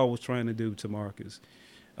 what Al was trying to do to Marcus,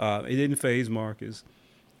 it didn't phase Marcus.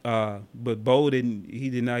 But Bo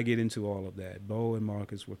did not get into all of that. Bo and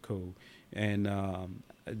Marcus were cool. And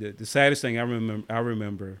the saddest thing I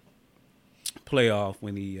remember playoff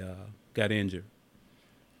when he got injured,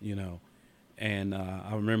 and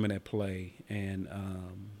I remember that play. And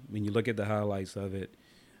when you look at the highlights of it,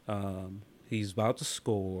 he's about to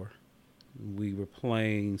score. We were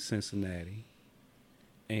playing Cincinnati,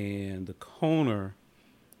 and the corner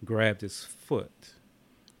grabbed his foot.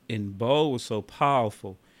 And Bo was so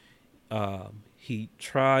powerful, he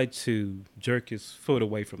tried to jerk his foot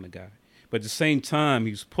away from the guy. But at the same time,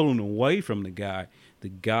 he was pulling away from the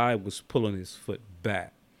guy was pulling his foot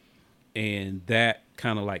back. And that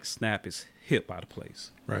kind of like snapped his hip out of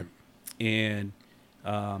place. Right. And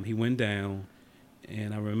he went down.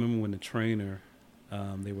 And I remember when the trainer,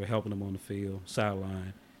 they were helping him on the field,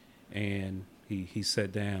 sideline, and he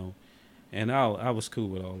sat down. And I was cool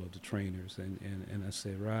with all of the trainers. And I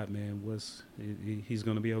said, Rod, man, he's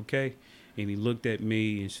going to be okay? And he looked at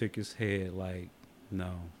me and shook his head like,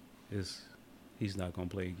 no, he's not going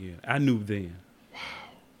to play again. I knew then. Wow.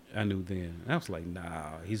 I knew then. I was like,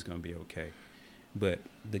 nah, he's going to be okay. But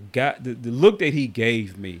the guy, the look that he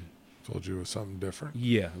gave me. Told you it was something different?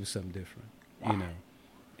 Yeah, it was something different, wow.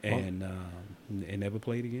 And never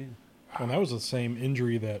played again. Well, that was the same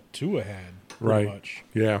injury that Tua had, right? Much.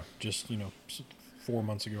 Yeah. Just 4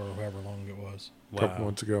 months ago or however long it was. A couple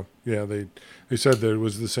months ago. Yeah, they said that it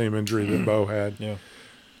was the same injury that Bo had. Yeah.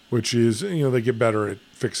 Which is, they get better at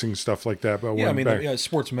fixing stuff like that. But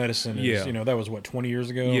sports medicine is, that was 20 years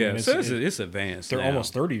ago. Yeah, I mean, it's advanced. They're now.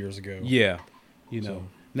 almost 30 years ago. Yeah,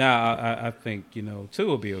 Now I think Tua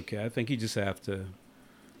will be okay. I think he just have to.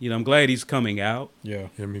 I'm glad he's coming out. Yeah,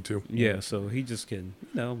 me too. Yeah, so he just can,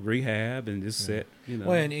 rehab and just sit.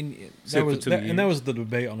 Well, and that was the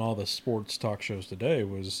debate on all the sports talk shows today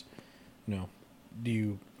was, do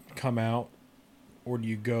you come out or do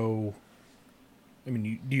you go? I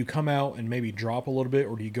mean, do you come out and maybe drop a little bit,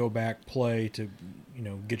 or do you go back play to,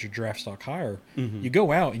 get your draft stock higher? Mm-hmm. You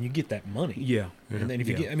go out and you get that money. Yeah. And then if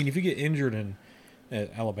you get injured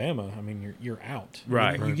at Alabama, I mean, you're out.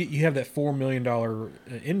 Right. You have that $4 million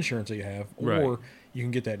insurance that you have, or right. you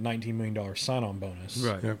can get that $19 million sign-on bonus.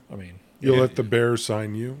 Right. Yep. I mean, you'll let the Bears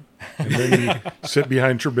sign you, and then you sit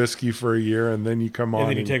behind Trubisky for a year, and then you come on.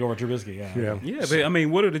 And then you take over Trubisky. Yeah. Yeah, but I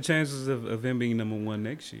mean, what are the chances of him being number 1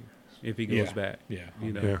 next year if he goes back? Yeah.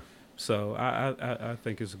 Yeah. So I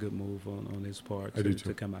think it's a good move on his part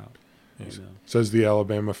to come out. Says the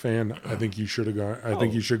Alabama fan. I think you should have gone. I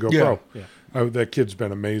think you should go pro. Yeah. That kid's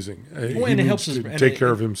been amazing. Well, he and it needs helps to take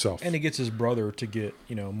care of himself. And it gets his brother to get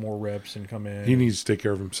more reps and come in. He needs to take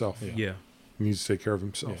care of himself. Yeah. He needs to take care of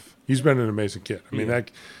himself. Yeah. He's been an amazing kid. I mean,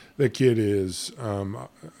 that kid has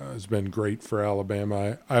been great for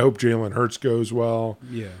Alabama. I hope Jalen Hurts goes well.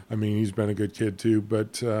 Yeah. I mean, he's been a good kid too.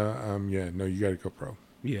 But you got to go pro.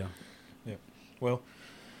 Yeah. Yeah. Well,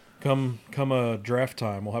 come draft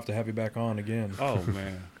time, we'll have to have you back on again. Oh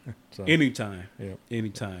man. So, anytime. Yeah.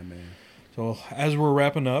 Anytime, man. So as we're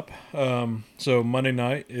wrapping up, so Monday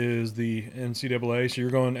night is the NCAA. So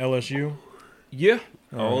you're going LSU? Yeah.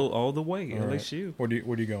 All the way, all LSU. Right.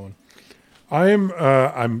 Where are you going?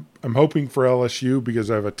 I'm hoping for LSU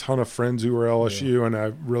because I have a ton of friends who are LSU, and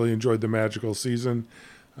I really enjoyed the magical season.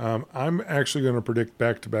 I'm actually going to predict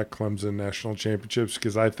back-to-back Clemson national championships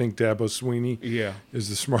because I think Dabo Swinney is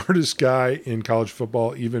the smartest guy in college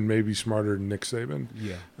football, even maybe smarter than Nick Saban.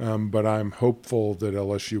 Yeah. But I'm hopeful that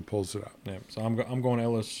LSU pulls it up. Yeah. So I'm going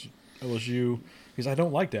LSU because I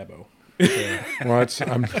don't like Dabo. Well,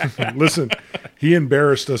 listen, he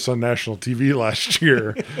embarrassed us on national TV last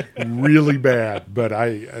year really bad, but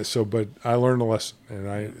I learned a lesson, and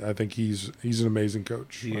I think he's an amazing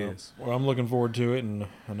coach. He is. Well, I'm looking forward to it, and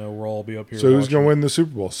I know we'll all be up here. So who's going to win the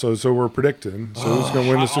Super Bowl? So we're predicting. So who's going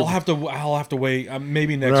to win the Super Bowl? I'll have to wait.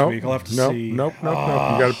 Maybe next week. I'll have to see. Nope. You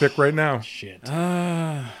got to pick right now. Shit.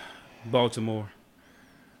 Baltimore.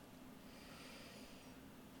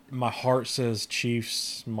 My heart says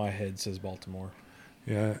Chiefs. My head says Baltimore.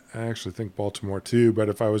 Yeah, I actually think Baltimore too. But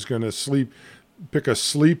if I was going to pick a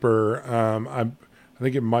sleeper, I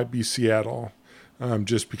think it might be Seattle.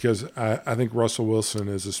 just because I think Russell Wilson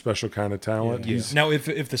is a special kind of talent. Yeah. Now,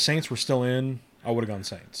 if the Saints were still in, I would have gone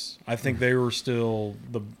Saints. I think they were still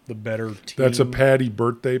the better team. That's a Patty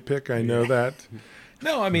birthday pick. I know that.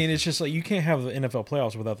 No, I mean, it's just like you can't have the NFL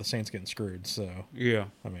playoffs without the Saints getting screwed. So Yeah.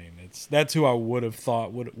 I mean, that's who I would have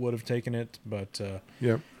thought would have taken it. But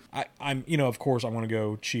Yep. I'm of course I want to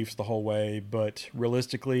go Chiefs the whole way. But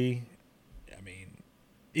realistically, I mean,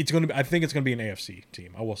 I think it's gonna be an AFC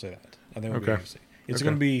team. I will say that. I think it'll be AFC. It's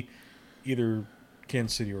gonna be either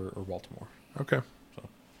Kansas City or Baltimore. Okay. So,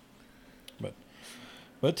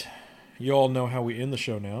 but you all know how we end the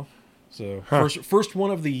show now. So first one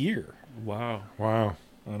of the year. Wow.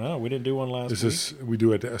 I know we didn't do one last week. We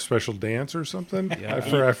do a special dance or something? Yeah.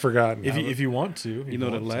 I've forgotten. If you want to,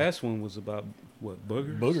 The last one was about what,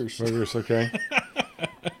 boogers? Boogers, okay.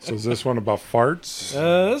 So is this one about farts?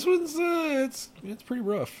 This one's it's pretty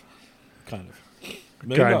rough, kind of.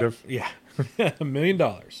 Kind of. Yeah, $1 million.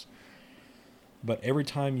 But every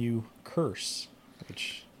time you curse,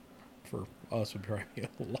 which for us would probably be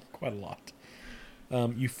quite a lot,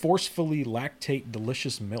 you forcefully lactate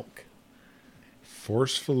delicious milk.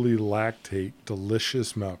 Forcefully lactate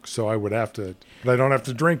delicious milk. So I would have to, but I don't have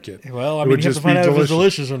to drink it. Well, I mean, you have to find out if it's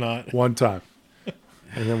delicious or not. One time.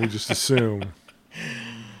 And then we just assume.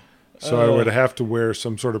 So I would have to wear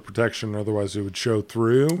some sort of protection, otherwise it would show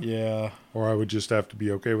through. Yeah. Or I would just have to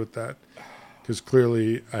be okay with that. Because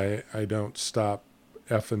clearly I don't stop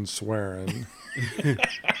effing swearing.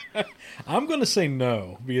 I'm going to say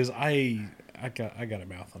no, because I got a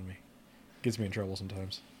mouth on me. Gets me in trouble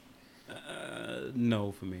sometimes.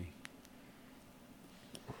 No for me.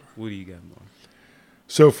 What do you got, Mark?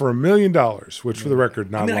 So for $1 million, which for the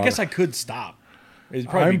record, not a lot. I guess I could stop. It'd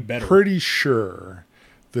probably be better. I'm pretty sure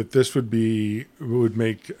that this would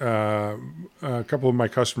make a couple of my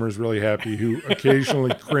customers really happy who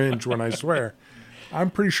occasionally cringe when I swear. I'm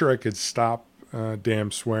pretty sure I could stop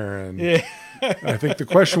damn swearing. Yeah. I think the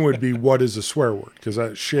question would be, what is a swear word? Because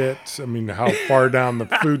that shit, I mean, how far down the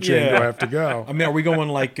food chain do I have to go? I mean, are we going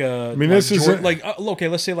like, this is okay,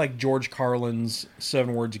 let's say like George Carlin's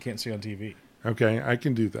 7 words you can't see on TV. Okay, I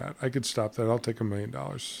can do that. I could stop that. I'll take $1 million.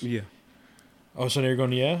 Yeah. Oh, so now you're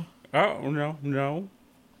going, yeah? Oh, no.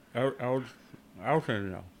 I'll say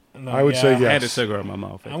no. I would say yes. I had a cigar in my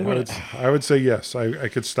mouth. I would say yes. I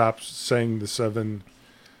could stop saying the 7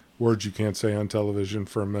 words you can't say on television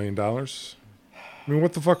for $1 million. I mean,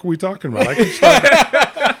 what the fuck are we talking about? I can stop.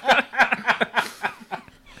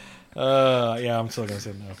 Yeah, I'm still gonna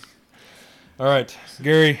say no. All right,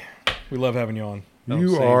 Gary, we love having you on.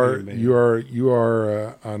 You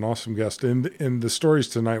are an awesome guest, and the stories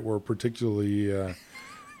tonight were particularly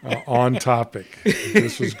on topic.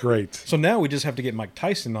 This was great. So now we just have to get Mike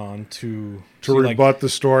Tyson on to rebut the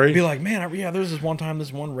story. Be like, man, there was this one time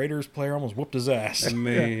this one Raiders player almost whooped his ass.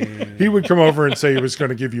 Man, he would come over and say he was going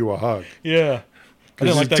to give you a hug. Yeah,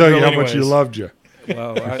 because he'd tell you how much he loved you.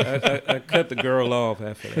 Well, I cut the girl off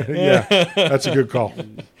after that. Yeah, that's a good call.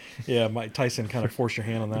 Yeah, Mike Tyson kind of forced your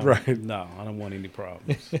hand on that. Right? One. No, I don't want any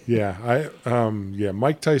problems. Yeah,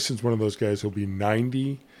 Mike Tyson's one of those guys. He'll be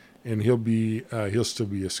 90, and he'll still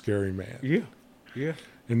be a scary man. Yeah.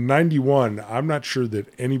 In 91, I'm not sure that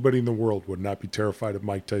anybody in the world would not be terrified of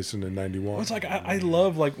Mike Tyson in 91. Well, it's like I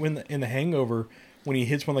love like when in The Hangover when he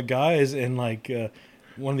hits one of the guys and like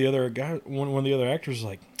one of the other actors is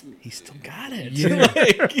like, he still got it.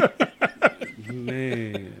 Yeah.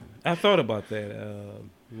 Man, I thought about that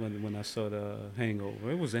when I saw The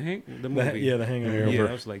Hangover. It was the movie. The Hangover. Yeah,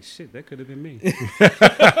 I was like, shit, that could have been me.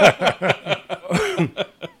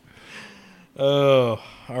 Oh,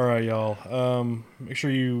 all right, y'all. Make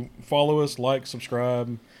sure you follow us, like,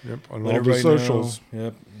 subscribe. Yep, on all the socials. Know.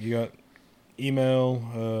 Yep, you got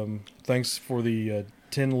email. Thanks for the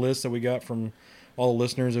 10 lists that we got from all the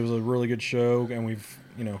listeners. It was a really good show, and we've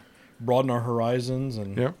broadened our horizons,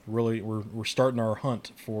 and really we're starting our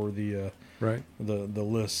hunt for the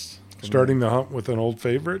lists. Starting the hunt with an old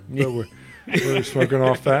favorite. We're smoking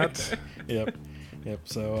off that. Yep.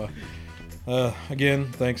 So.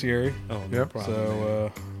 Again, thanks, Gary. Oh, no problem.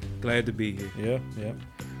 So, glad to be here. Yeah.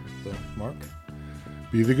 So, Mark.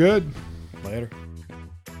 Be the good. Later.